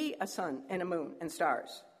going to be a sun and a moon and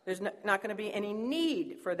stars. There's not going to be any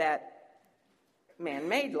need for that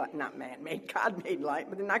man-made light, not man-made, God-made light,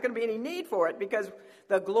 but there's not going to be any need for it because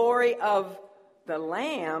the glory of the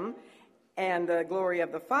Lamb and the glory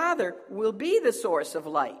of the Father will be the source of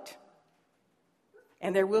light.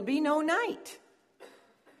 And there will be no night.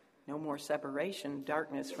 No more separation,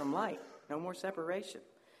 darkness from light. No more separation.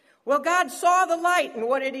 Well, God saw the light, and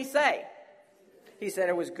what did he say? He said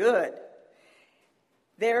it was good.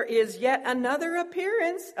 There is yet another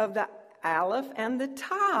appearance of the Aleph and the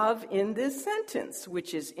Tav in this sentence,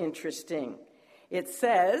 which is interesting. It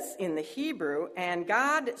says in the Hebrew, and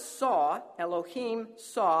God saw, Elohim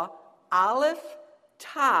saw, Aleph,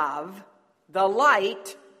 Tav, the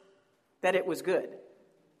light, that it was good.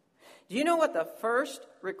 Do you know what the first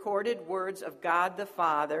recorded words of God the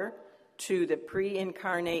Father to the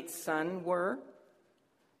pre-incarnate Son were?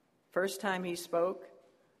 First time he spoke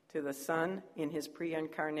to the Son in his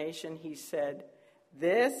pre-incarnation, he said,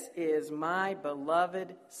 "This is my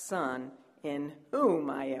beloved Son, in whom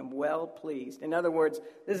I am well pleased." In other words,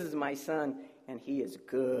 this is my Son, and he is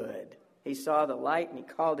good. He saw the light, and he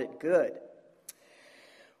called it good.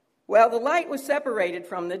 Well, the light was separated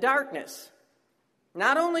from the darkness.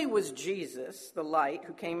 Not only was Jesus, the light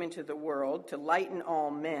who came into the world to lighten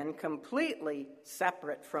all men, completely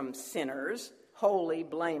separate from sinners, holy,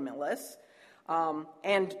 blameless,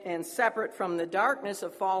 and separate from the darkness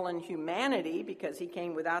of fallen humanity because he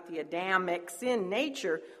came without the Adamic sin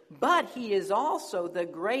nature, but he is also the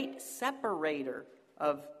great separator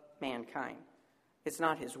of mankind. It's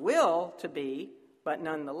not his will to be, but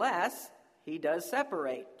nonetheless, he does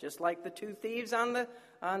separate, just like the two thieves on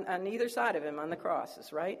either side of him on the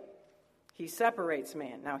crosses, right? He separates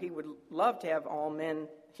man. Now, he would love to have all men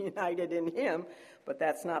united in him, but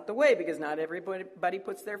that's not the way, because not everybody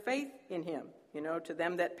puts their faith in him. You know, to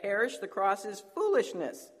them that perish, the cross is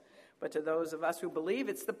foolishness. But to those of us who believe,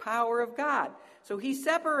 it's the power of God. So he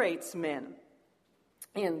separates men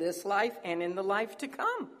in this life and in the life to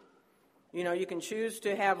come. You know, you can choose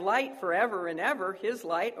to have light forever and ever, his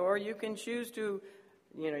light, or you can choose to,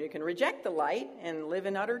 you can reject the light and live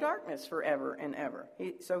in utter darkness forever and ever.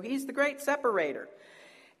 So he's the great separator.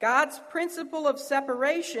 God's principle of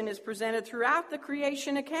separation is presented throughout the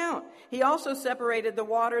creation account. He also separated the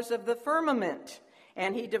waters of the firmament,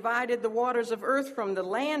 and he divided the waters of earth from the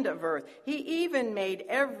land of earth. He even made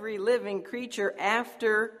every living creature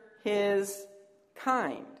after his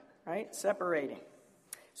kind, right? Separating.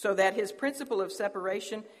 So that his principle of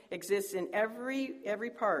separation exists in every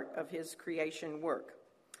part of his creation work.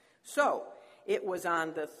 So, it was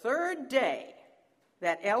on the third day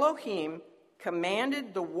that Elohim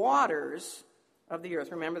commanded the waters of the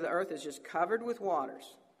earth. Remember, the earth is just covered with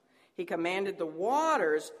waters. He commanded the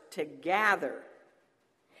waters to gather,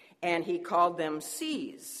 and he called them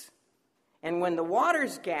seas. And when the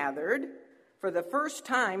waters gathered, for the first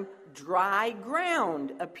time, dry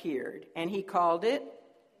ground appeared, and he called it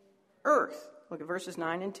earth. Look at verses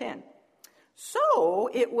 9 and 10.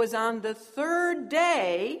 So it was on the third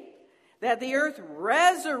day that the earth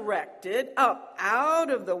resurrected up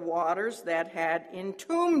out of the waters that had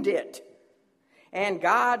entombed it. And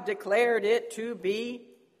God declared it to be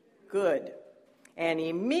good. And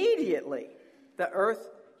immediately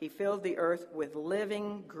he filled the earth with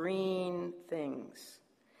living green things.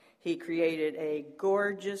 He created a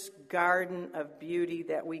gorgeous garden of beauty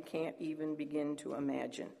that we can't even begin to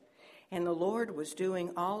imagine. And the Lord was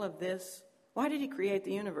doing all of this. Why did he create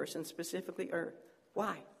the universe and specifically earth?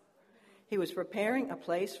 Why? He was preparing a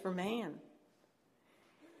place for man.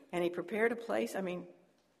 And he prepared a place,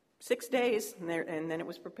 6 days, and then it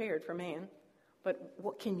was prepared for man.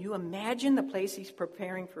 But can you imagine the place he's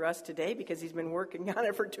preparing for us today? Because he's been working on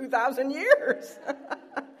it for 2,000 years.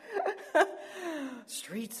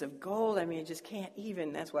 Streets of gold, you just can't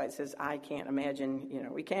even. That's why it says, I can't imagine.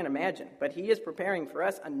 We can't imagine. But he is preparing for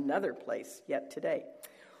us another place yet today.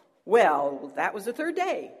 Well, that was the third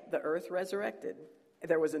day. The earth resurrected.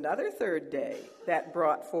 There was another third day that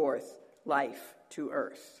brought forth life to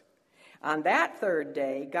earth. On that third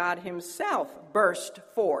day, God himself burst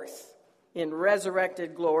forth in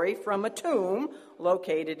resurrected glory from a tomb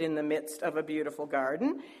located in the midst of a beautiful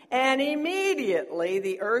garden, and immediately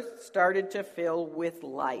the earth started to fill with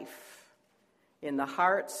life in the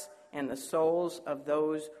hearts and the souls of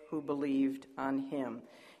those who believed on him.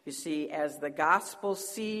 You see, as the gospel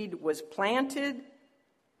seed was planted,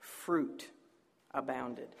 fruit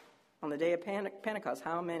abounded. On the day of Pentecost,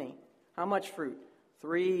 how many? How much fruit?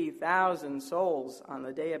 3,000 souls on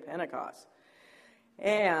the day of Pentecost.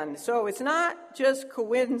 And so it's not just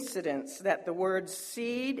coincidence that the words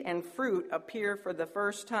seed and fruit appear for the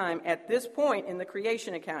first time at this point in the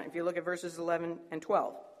creation account, if you look at verses 11 and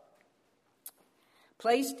 12.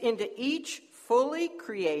 Placed into each fully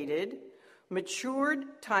created,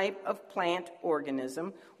 matured type of plant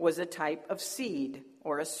organism was a type of seed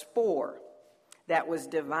or a spore that was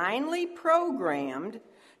divinely programmed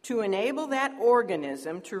to enable that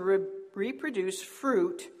organism to reproduce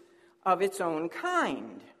fruit of its own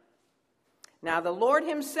kind. Now, the Lord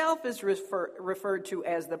himself is referred to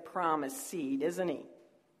as the promised seed, isn't he?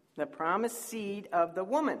 The promised seed of the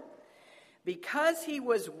woman. Because he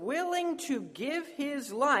was willing to give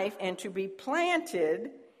his life and to be planted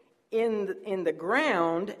in the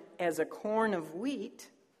ground as a corn of wheat,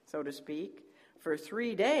 so to speak, for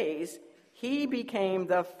 3 days, he became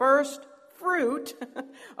the first fruit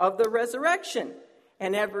of the resurrection.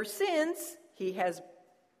 And ever since, he has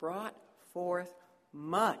brought forth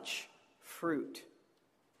much fruit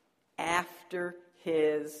after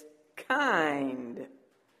his kind.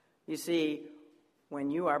 You see, when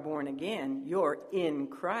you are born again, you're in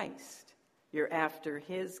Christ. You're after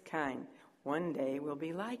his kind. One day we'll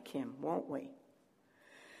be like him, won't we?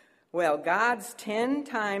 Well, God's 10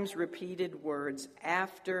 times repeated words,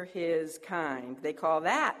 after his kind, they call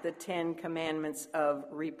that the 10 commandments of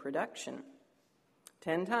reproduction.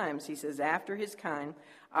 10 times he says, after his kind,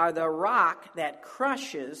 are the rock that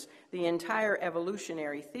crushes the entire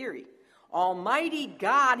evolutionary theory. Almighty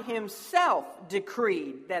God himself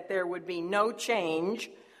decreed that there would be no change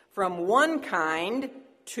from one kind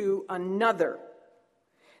to another.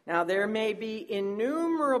 Now, there may be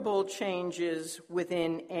innumerable changes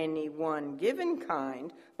within any one given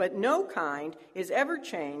kind, but no kind is ever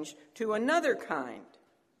changed to another kind.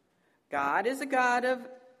 God is a God of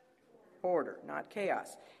order, not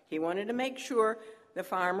chaos. He wanted to make sure the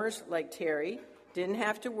farmers, like Terry, didn't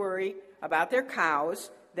have to worry about their cows,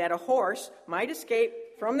 that a horse might escape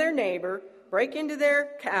from their neighbor, break into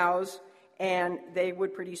their cows, and they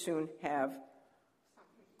would pretty soon have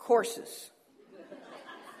courses.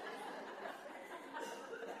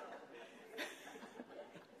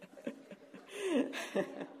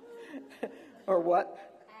 Or what?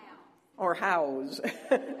 Or hows.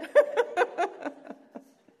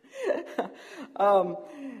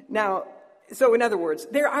 Now, so in other words,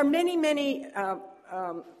 there are many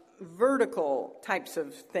vertical types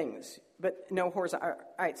of things, but no horizontal. All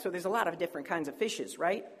right, so there's a lot of different kinds of fishes,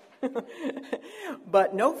 right?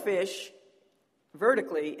 But no fish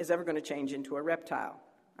vertically is ever going to change into a reptile.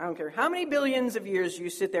 I don't care how many billions of years you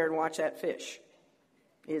sit there and watch that fish.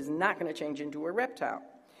 It is not going to change into a reptile.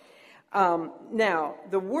 Now,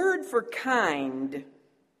 the word for kind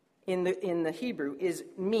in the Hebrew is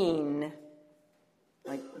mean.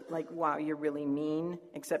 Like, wow, you're really mean,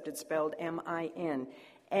 except it's spelled M-I-N.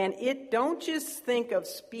 And it, don't just think of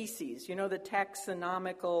species. You know, the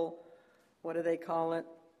taxonomical, what do they call it?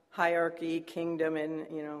 Hierarchy, kingdom, and,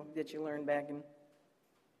 you know, that you learned back in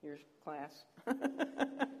your class.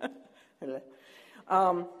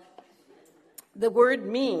 The word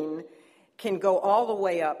mean can go all the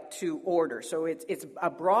way up to order. So it's a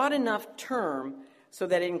broad enough term so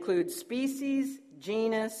that it includes species,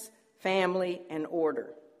 genus, family, and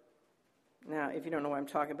order. Now, if you don't know what I'm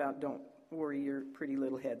talking about, don't worry your pretty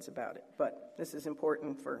little heads about it. But this is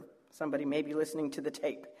important for somebody maybe listening to the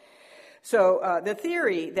tape. So the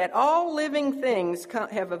theory that all living things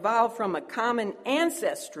have evolved from a common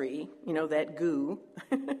ancestry, you know, that goo,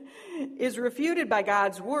 is refuted by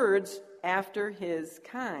God's words, after his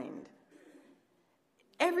kind.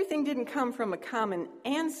 Everything didn't come from a common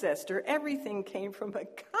ancestor. Everything came from a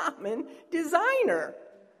common designer.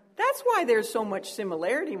 That's why there's so much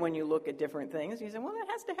similarity when you look at different things. You say, well, it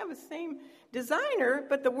has to have the same designer,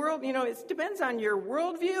 but the world, you know, it depends on your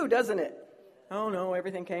worldview, doesn't it? Oh, no,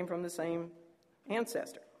 everything came from the same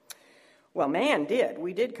ancestor. Well, man did.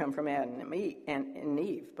 We did come from Adam and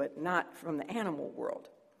Eve, but not from the animal world.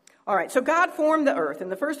 All right, so God formed the earth in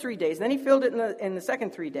the first 3 days, then he filled it in the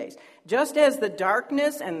second 3 days. Just as the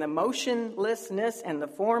darkness and the motionlessness and the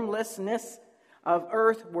formlessness of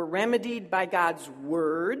earth were remedied by God's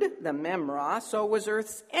word, the Memra, so was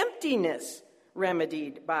earth's emptiness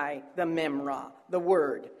remedied by the Memra, the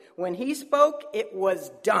word. When he spoke, it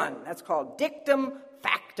was done. That's called dictum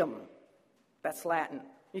factum. That's Latin.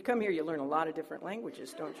 You come here, you learn a lot of different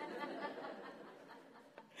languages, don't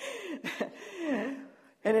you?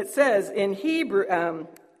 And it says in Hebrew,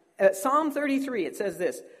 Psalm 33, it says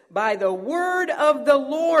this, by the word of the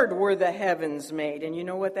Lord were the heavens made. And you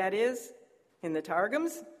know what that is in the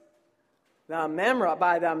Targums? The Memra.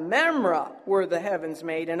 By the Memra were the heavens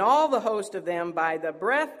made, and all the host of them by the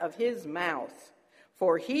breath of his mouth.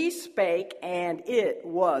 For he spake, and it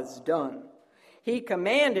was done. He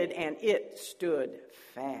commanded, and it stood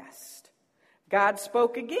fast. God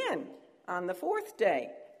spoke again on the fourth day,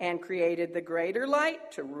 and created the greater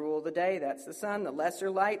light to rule the day, that's the sun, the lesser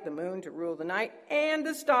light, the moon to rule the night, and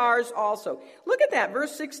the stars also. Look at that,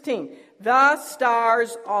 verse 16. The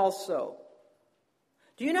stars also.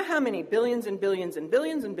 Do you know how many billions and billions and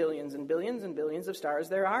billions and billions and billions and billions of stars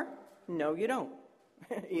there are? No, you don't.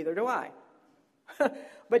 Either do I.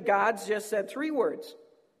 But God's just said 3 words.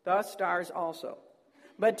 The stars also.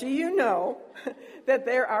 But do you know that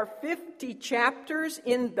there are 50 chapters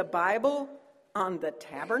in the Bible on the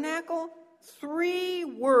tabernacle? 3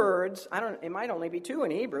 words, it might only be 2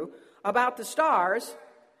 in Hebrew, about the stars,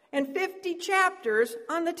 and 50 chapters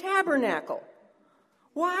on the tabernacle.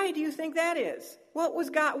 Why do you think that is?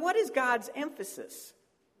 What is God's emphasis?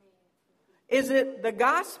 Is it the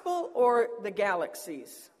gospel or the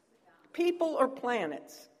galaxies? People or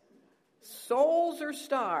planets? Souls or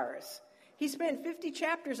stars? He spent 50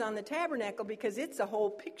 chapters on the tabernacle because it's a whole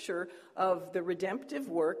picture of the redemptive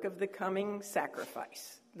work of the coming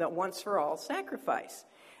sacrifice, the once-for-all sacrifice.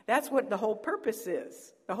 That's what the whole purpose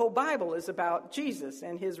is. The whole Bible is about Jesus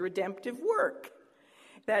and his redemptive work.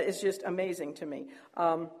 That is just amazing to me,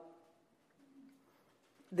 the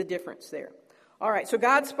difference there. All right, so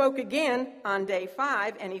God spoke again on day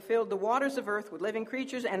 5, and he filled the waters of earth with living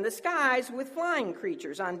creatures and the skies with flying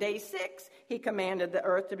creatures. On day 6, he commanded the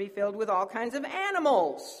earth to be filled with all kinds of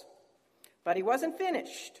animals. But he wasn't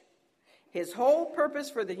finished. His whole purpose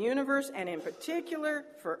for the universe, and in particular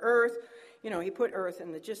for earth, he put earth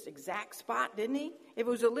in the just exact spot, didn't he? If it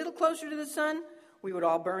was a little closer to the sun, we would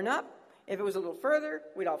all burn up. If it was a little further,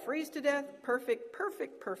 we'd all freeze to death. Perfect,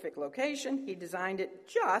 perfect, perfect location. He designed it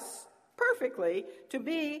just perfectly to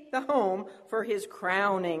be the home for his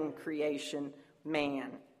crowning creation,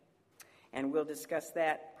 man. And we'll discuss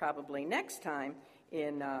that probably next time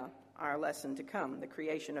in our lesson to come, the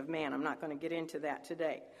creation of man. I'm not going to get into that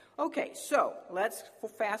today. Okay, so let's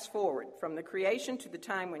fast forward from the creation to the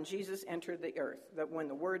time when Jesus entered the earth, when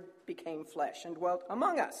the Word became flesh and dwelt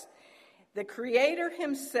among us. The Creator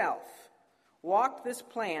himself walked this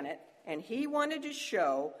planet, and he wanted to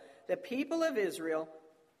show the people of Israel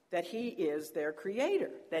that he is their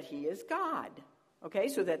creator, that he is God. Okay,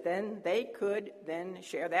 so that then they could then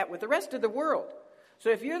share that with the rest of the world. So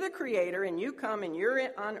if you're the creator and you come and you're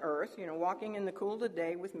on earth, walking in the cool of the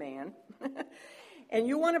day with man, and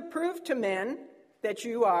you want to prove to men that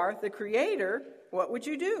you are the creator, what would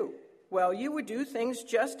you do? Well, you would do things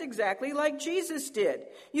just exactly like Jesus did.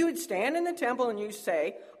 You would stand in the temple and you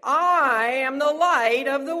say, I am the light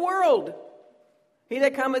of the world. He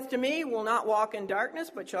that cometh to me will not walk in darkness,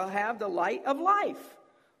 but shall have the light of life.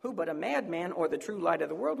 Who but a madman or the true light of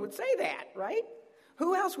the world would say that, right?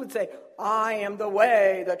 Who else would say, I am the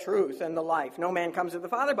way, the truth, and the life. No man comes to the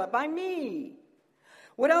Father but by me.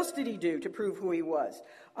 What else did he do to prove who he was?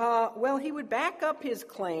 Well, he would back up his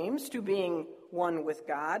claims to being one with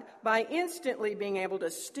God by instantly being able to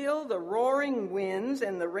still the roaring winds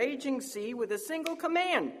and the raging sea with a single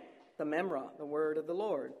command. The Memra, the word of the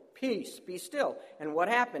Lord. Peace, be still. And what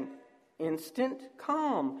happened? Instant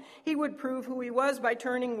calm. He would prove who he was by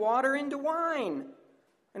turning water into wine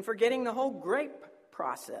and forgetting the whole grape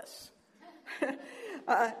process.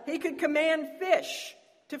 He could command fish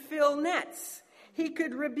to fill nets. He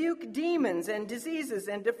could rebuke demons and diseases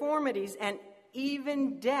and deformities and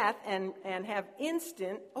even death and have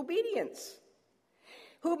instant obedience.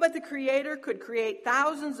 Who but the Creator could create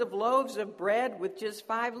thousands of loaves of bread with just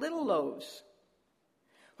 5 little loaves?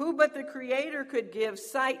 Who but the Creator could give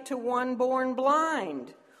sight to one born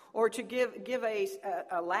blind, or to give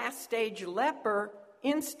a last stage leper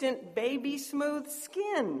instant baby smooth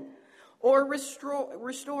skin, or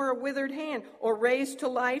restore a withered hand, or raise to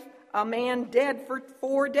life a man dead for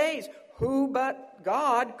 4 days? Who but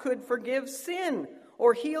God could forgive sin,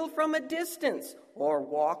 or heal from a distance, or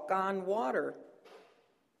walk on water,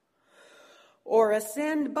 or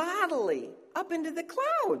ascend bodily up into the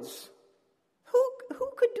clouds? Who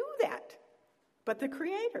could do that but the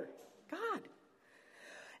Creator, God?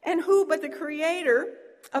 And who but the Creator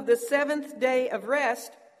of the 7th day of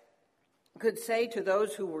rest could say to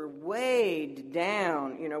those who were weighed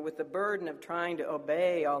down, with the burden of trying to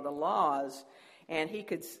obey all the laws, and he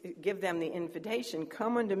could give them the invitation,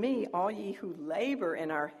 come unto me, all ye who labor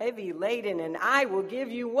and are heavy laden, and I will give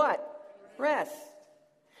you what? Rest.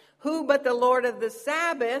 Who but the Lord of the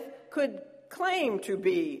Sabbath could claim to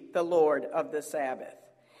be the Lord of the Sabbath?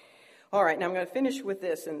 All right, now I'm going to finish with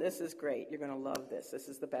this, and this is great. You're going to love this. This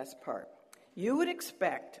is the best part. You would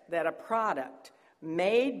expect that a product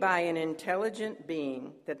made by an intelligent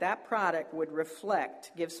being, that product would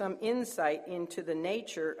reflect, give some insight into the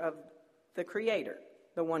nature of the Creator,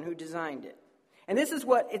 the one who designed it. And this is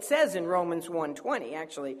what it says in Romans 1:20,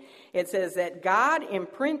 actually. It says that God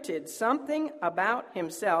imprinted something about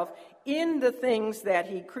himself in the things that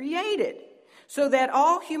he created, so that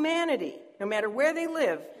all humanity, no matter where they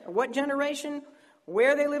live, or what generation,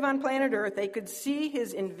 where they live on planet Earth, they could see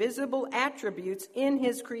his invisible attributes in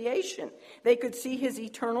his creation. They could see his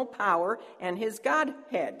eternal power and his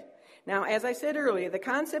Godhead. Now, as I said earlier, the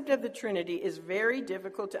concept of the Trinity is very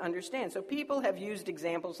difficult to understand. So people have used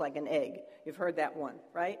examples like an egg. You've heard that one,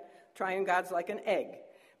 right? Triune God's like an egg.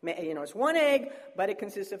 You know, it's one egg, but it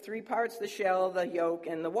consists of three parts: the shell, the yolk,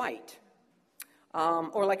 and the white.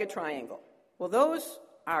 Or like a triangle. Well, those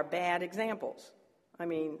are bad examples. I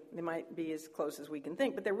mean, they might be as close as we can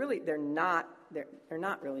think, but they're not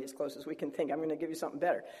really as close as we can think. I'm going to give you something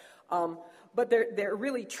better. But they're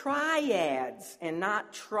really triads and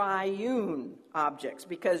not triune objects,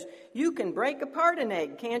 because you can break apart an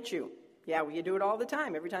egg, can't you? Yeah, well, you do it all the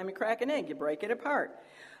time. Every time you crack an egg, you break it apart.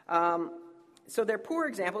 So they're poor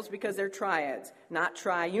examples because they're triads, not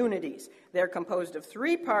triunities. They're composed of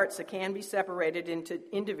three parts that can be separated into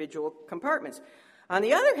individual compartments. On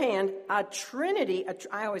the other hand, a trinity,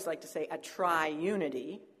 I always like to say a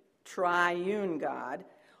triunity, triune God,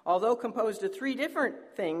 although composed of three different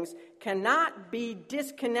things, cannot be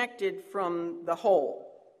disconnected from the whole,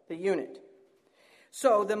 the unit.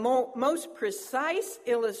 So the most precise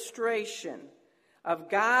illustration of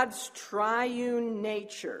God's triune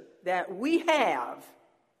nature that we have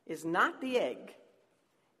is not the egg.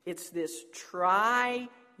 It's this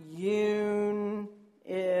triuniverse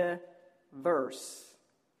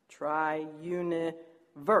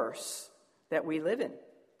that we live in,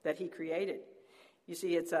 that he created. You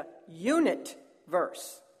see, it's a unit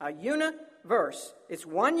verse. A universe. It's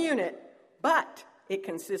one unit, but it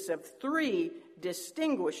consists of three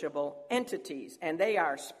distinguishable entities, and they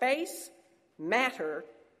are space, matter,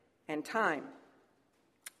 and time.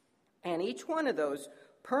 And each one of those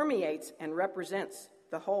permeates and represents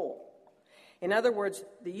the whole. In other words,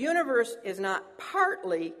 the universe is not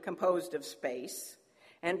partly composed of space,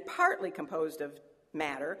 and partly composed of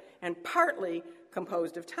matter, and partly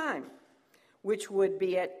composed of time, which would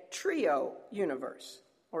be a trio universe,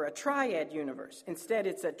 or a triad universe. Instead,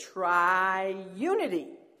 it's a triunity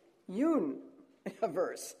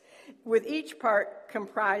universe, with each part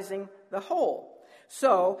comprising the whole,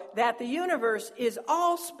 so that the universe is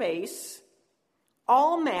all space,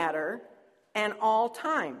 all matter, and all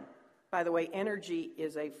time. By the way, energy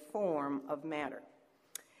is a form of matter.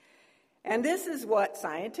 And this is what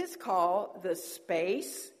scientists call the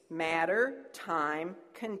space, matter, time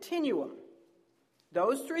continuum.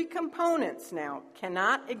 Those three components now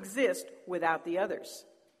cannot exist without the others.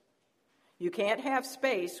 You can't have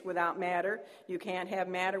space without matter. You can't have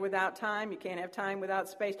matter without time. You can't have time without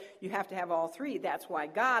space. You have to have all three. That's why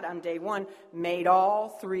God, on day one, made all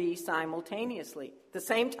three simultaneously, at the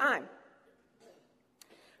same time.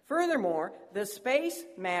 Furthermore, the space,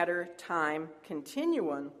 matter, time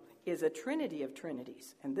continuum is a trinity of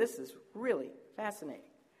trinities. And this is really fascinating.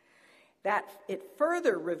 That it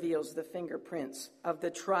further reveals the fingerprints of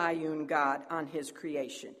the triune God on his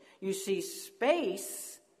creation. You see,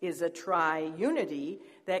 space is a triunity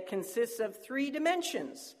that consists of three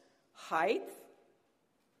dimensions: height,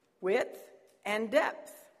 width, and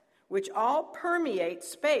depth, which all permeate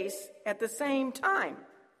space at the same time.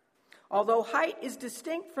 Although height is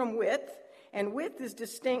distinct from width, and width is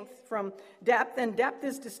distinct from depth, and depth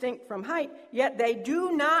is distinct from height, yet they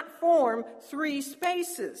do not form three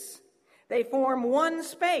spaces. They form one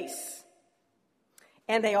space.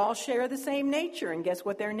 And they all share the same nature. And guess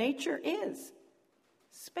what their nature is?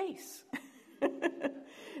 Space.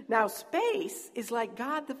 Now, space is like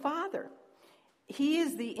God the Father. He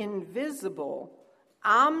is the invisible,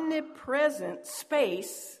 omnipresent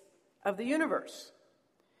space of the universe.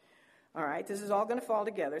 All right, this is all going to fall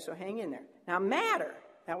together, so hang in there. Now, matter,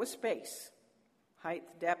 that was space. Height,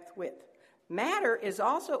 depth, width. Matter is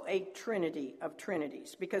also a trinity of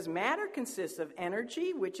trinities, because matter consists of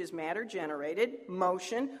energy, which is matter generated,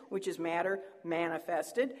 motion, which is matter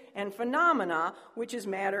manifested, and phenomena, which is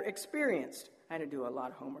matter experienced. I had to do a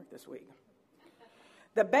lot of homework this week.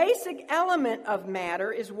 The basic element of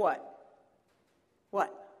matter is what?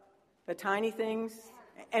 What? The tiny things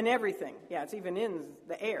And everything. Yeah, it's even in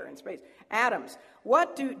the air and space. Atoms.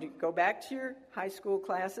 Go back to your high school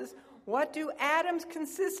classes. What do atoms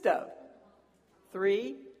consist of?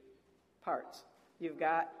 3 parts. You've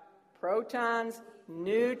got protons,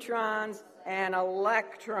 neutrons, and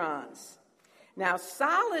electrons. Now,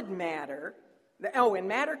 solid matter, and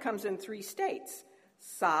matter comes in 3 states: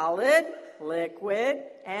 solid, liquid,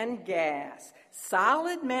 and gas.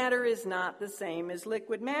 Solid matter is not the same as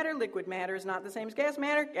liquid matter. Liquid matter is not the same as gas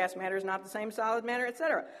matter. Gas matter is not the same as solid matter,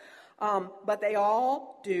 etc. But they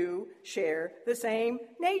all do share the same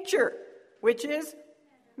nature, which is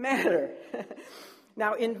matter.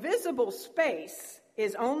 Now, invisible space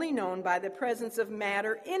is only known by the presence of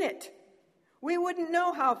matter in it. We wouldn't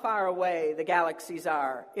know how far away the galaxies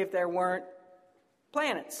are if there weren't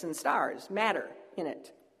planets and stars, matter in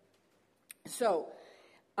it. So,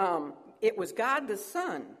 it was God the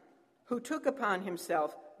Son who took upon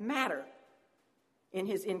himself matter in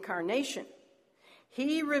his incarnation.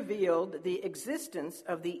 He revealed the existence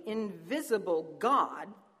of the invisible God,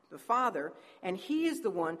 the Father, and he is the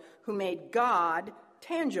one who made God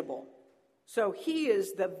tangible. So he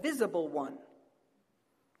is the visible one.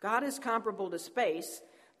 God is comparable to space.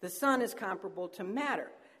 The Son is comparable to matter.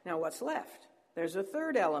 Now what's left? There's a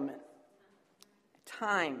third element.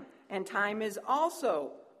 Time. And time is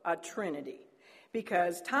also a trinity,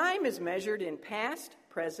 because time is measured in past,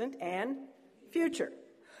 present, and future.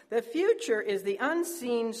 The future is the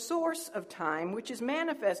unseen source of time, which is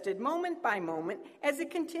manifested moment by moment as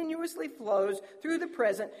it continuously flows through the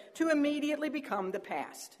present to immediately become the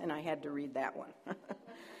past. And I had to read that one.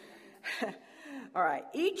 All right.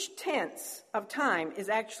 Each tense of time is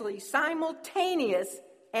actually simultaneous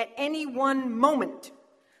at any one moment,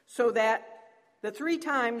 so that the 3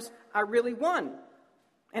 times are really one.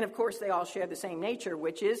 And of course, they all share the same nature,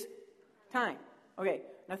 which is time. Okay,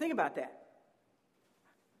 now think about that.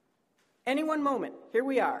 Any one moment, here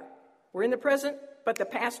we are. We're in the present, but the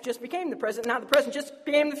past just became the present. Now the present just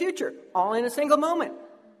became the future, all in a single moment.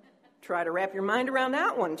 Try to wrap your mind around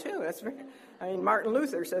that one, too. Martin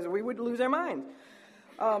Luther says we would lose our minds.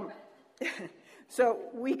 So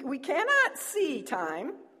we cannot see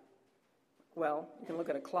time. Well, you can look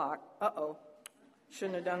at a clock. Uh-oh.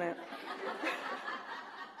 Shouldn't have done that.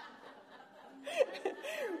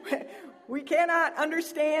 We cannot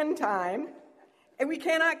understand time, and we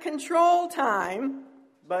cannot control time,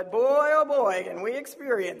 but boy, oh boy, can we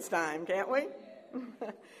experience time, can't we?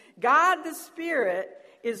 God the Spirit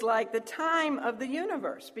is like the time of the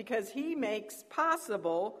universe, because he makes it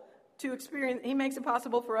possible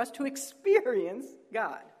for us to experience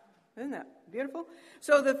God. Isn't that beautiful?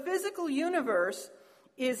 So the physical universe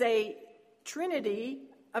is a trinity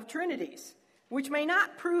of trinities, which may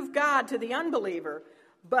not prove God to the unbeliever,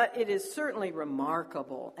 but it is certainly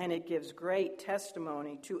remarkable, and it gives great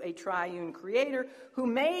testimony to a triune creator who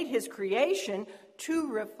made his creation to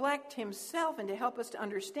reflect himself and to help us to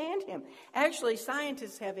understand him. Actually,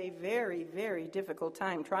 scientists have a very, very difficult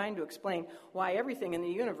time trying to explain why everything in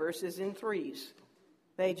the universe is in 3s.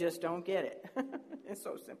 They just don't get it. It's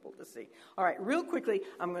so simple to see. All right, real quickly,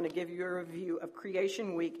 I'm going to give you a review of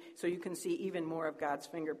Creation Week so you can see even more of God's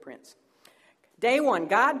fingerprints. Day 1,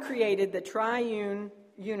 God created the triune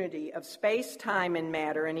unity of space, time, and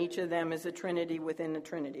matter, and each of them is a trinity within a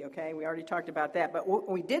trinity, okay? We already talked about that. But what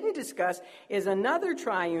we didn't discuss is another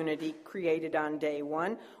triunity created on day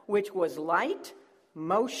 1, which was light,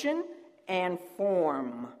 motion, and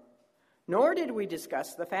form. Nor did we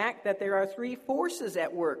discuss the fact that there are 3 forces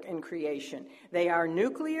at work in creation. They are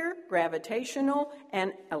nuclear, gravitational,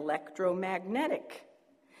 and electromagnetic.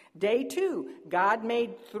 Day 2, God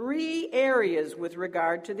made 3 areas with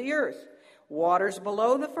regard to the earth. Waters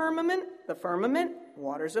below the firmament,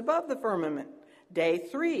 waters above the firmament. Day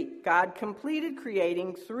 3, God completed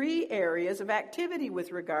creating 3 areas of activity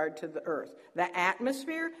with regard to the earth: the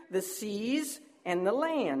atmosphere, the seas, and the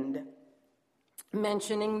land.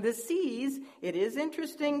 Mentioning the seas, it is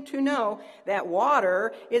interesting to know that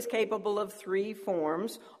water is capable of 3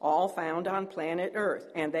 forms, all found on planet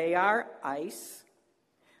Earth, and they are ice,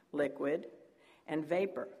 liquid, and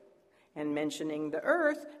vapor. And mentioning the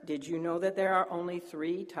earth, did you know that there are only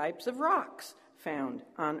 3 types of rocks found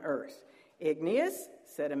on earth? Igneous,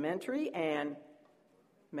 sedimentary, and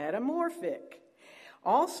metamorphic.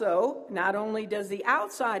 Also, not only does the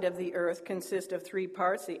outside of the earth consist of 3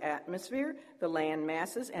 parts, the atmosphere, the land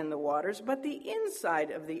masses, and the waters, but the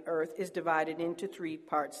inside of the earth is divided into 3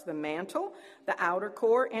 parts: the mantle, the outer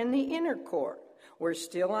core, and the inner core. We're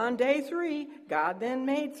still on day 3. God then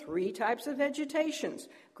made 3 types of vegetations: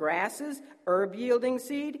 grasses, herb-yielding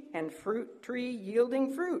seed, and fruit tree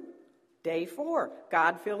yielding fruit. Day 4,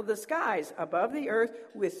 God filled the skies above the earth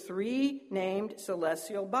with 3 named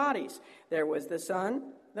celestial bodies. There was the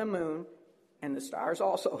sun, the moon, and the stars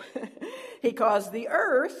also. He caused the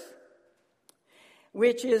earth,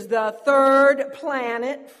 which is the 3rd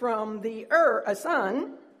planet from the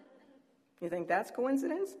sun. You think that's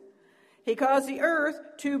coincidence? He caused the earth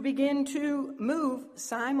to begin to move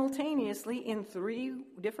simultaneously in 3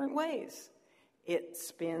 different ways. It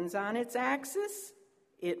spins on its axis,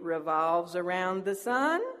 it revolves around the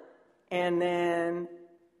sun, and then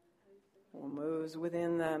moves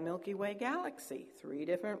within the Milky Way galaxy. 3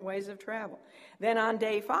 different ways of travel. Then on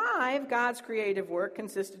day 5, God's creative work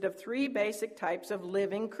consisted of 3 basic types of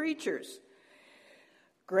living creatures.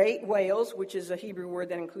 Great whales, which is a Hebrew word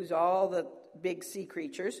that includes all the big sea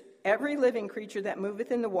creatures, every living creature that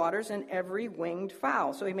moveth in the waters, and every winged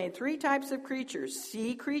fowl. So he made 3 types of creatures: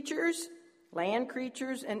 sea creatures, land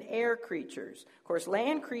creatures, and air creatures. Of course,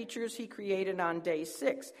 land creatures he created on day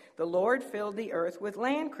 6. The Lord filled the earth with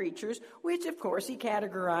land creatures, which, of course, he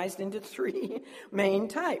categorized into 3 main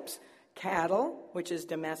types: cattle, which is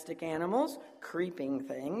domestic animals, creeping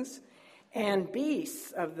things, and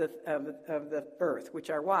beasts of the earth, which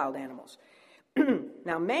are wild animals.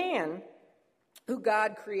 Now, man, who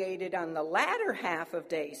God created on the latter half of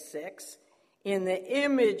day 6, in the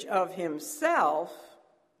image of himself,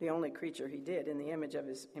 the only creature he did in the image of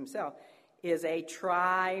himself, is a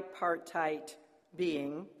tripartite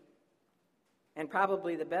being, and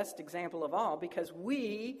probably the best example of all, because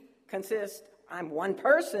we consist, I'm one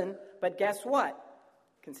person, but guess what?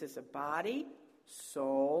 Consists of body,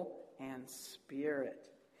 soul, and spirit.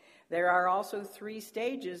 There are also 3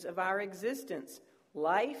 stages of our existence: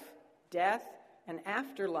 life, death, and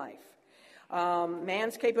afterlife.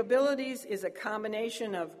 Man's capabilities is a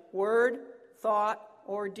combination of word, thought,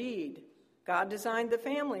 or deed. God designed the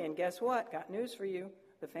family, and guess what? Got news for you.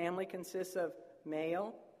 The family consists of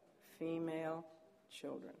male, female,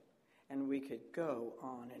 children. And we could go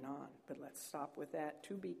on and on, but let's stop with that.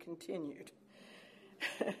 To be continued.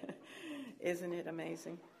 Isn't it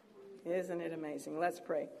amazing? Isn't it amazing? Let's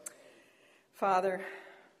pray. Father,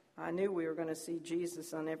 I knew we were going to see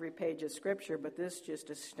Jesus on every page of Scripture, but this just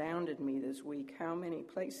astounded me this week. How many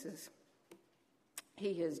places he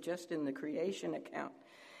is just in the creation account.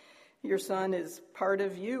 Your Son is part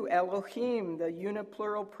of you, Elohim, the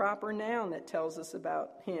uniplural proper noun that tells us about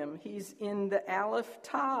him. He's in the Aleph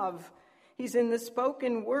Tav. He's in the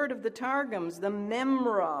spoken word of the Targums, the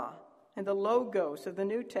Memra, and the Logos of the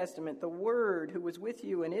New Testament, the Word who was with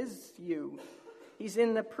you and is you. He's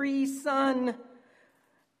in the pre-sun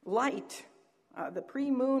light, the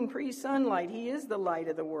pre-moon, pre-sunlight. He is the light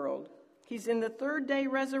of the world. He's in the 3rd day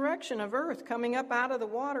resurrection of earth, coming up out of the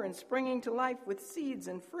water and springing to life with seeds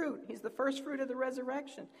and fruit. He's the first fruit of the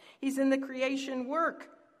resurrection. He's in the creation work,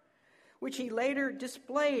 which he later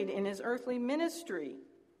displayed in his earthly ministry.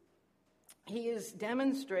 He is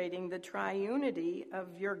demonstrating the triunity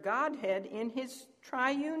of your Godhead in his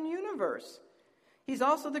triune universe. He's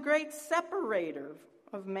also the great separator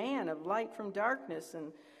of man, of light from darkness,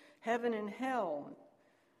 and heaven and hell.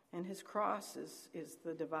 And his cross is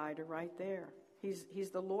the divider right there.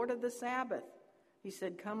 He's the Lord of the Sabbath. He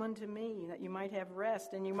said, "Come unto me, that you might have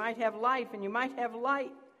rest, and you might have life, and you might have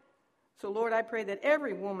light." So, Lord, I pray that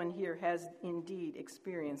every woman here has indeed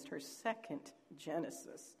experienced her second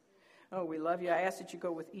Genesis. Oh, we love you. I ask that you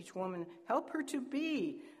go with each woman. Help her to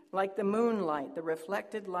be like the moonlight, the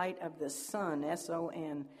reflected light of the sun,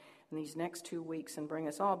 S-O-N, in these next 2 weeks, and bring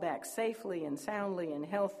us all back safely and soundly and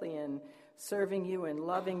healthy and serving you and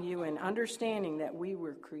loving you and understanding that we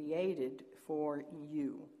were created for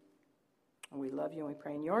you. We love you and we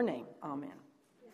pray in your name. Amen.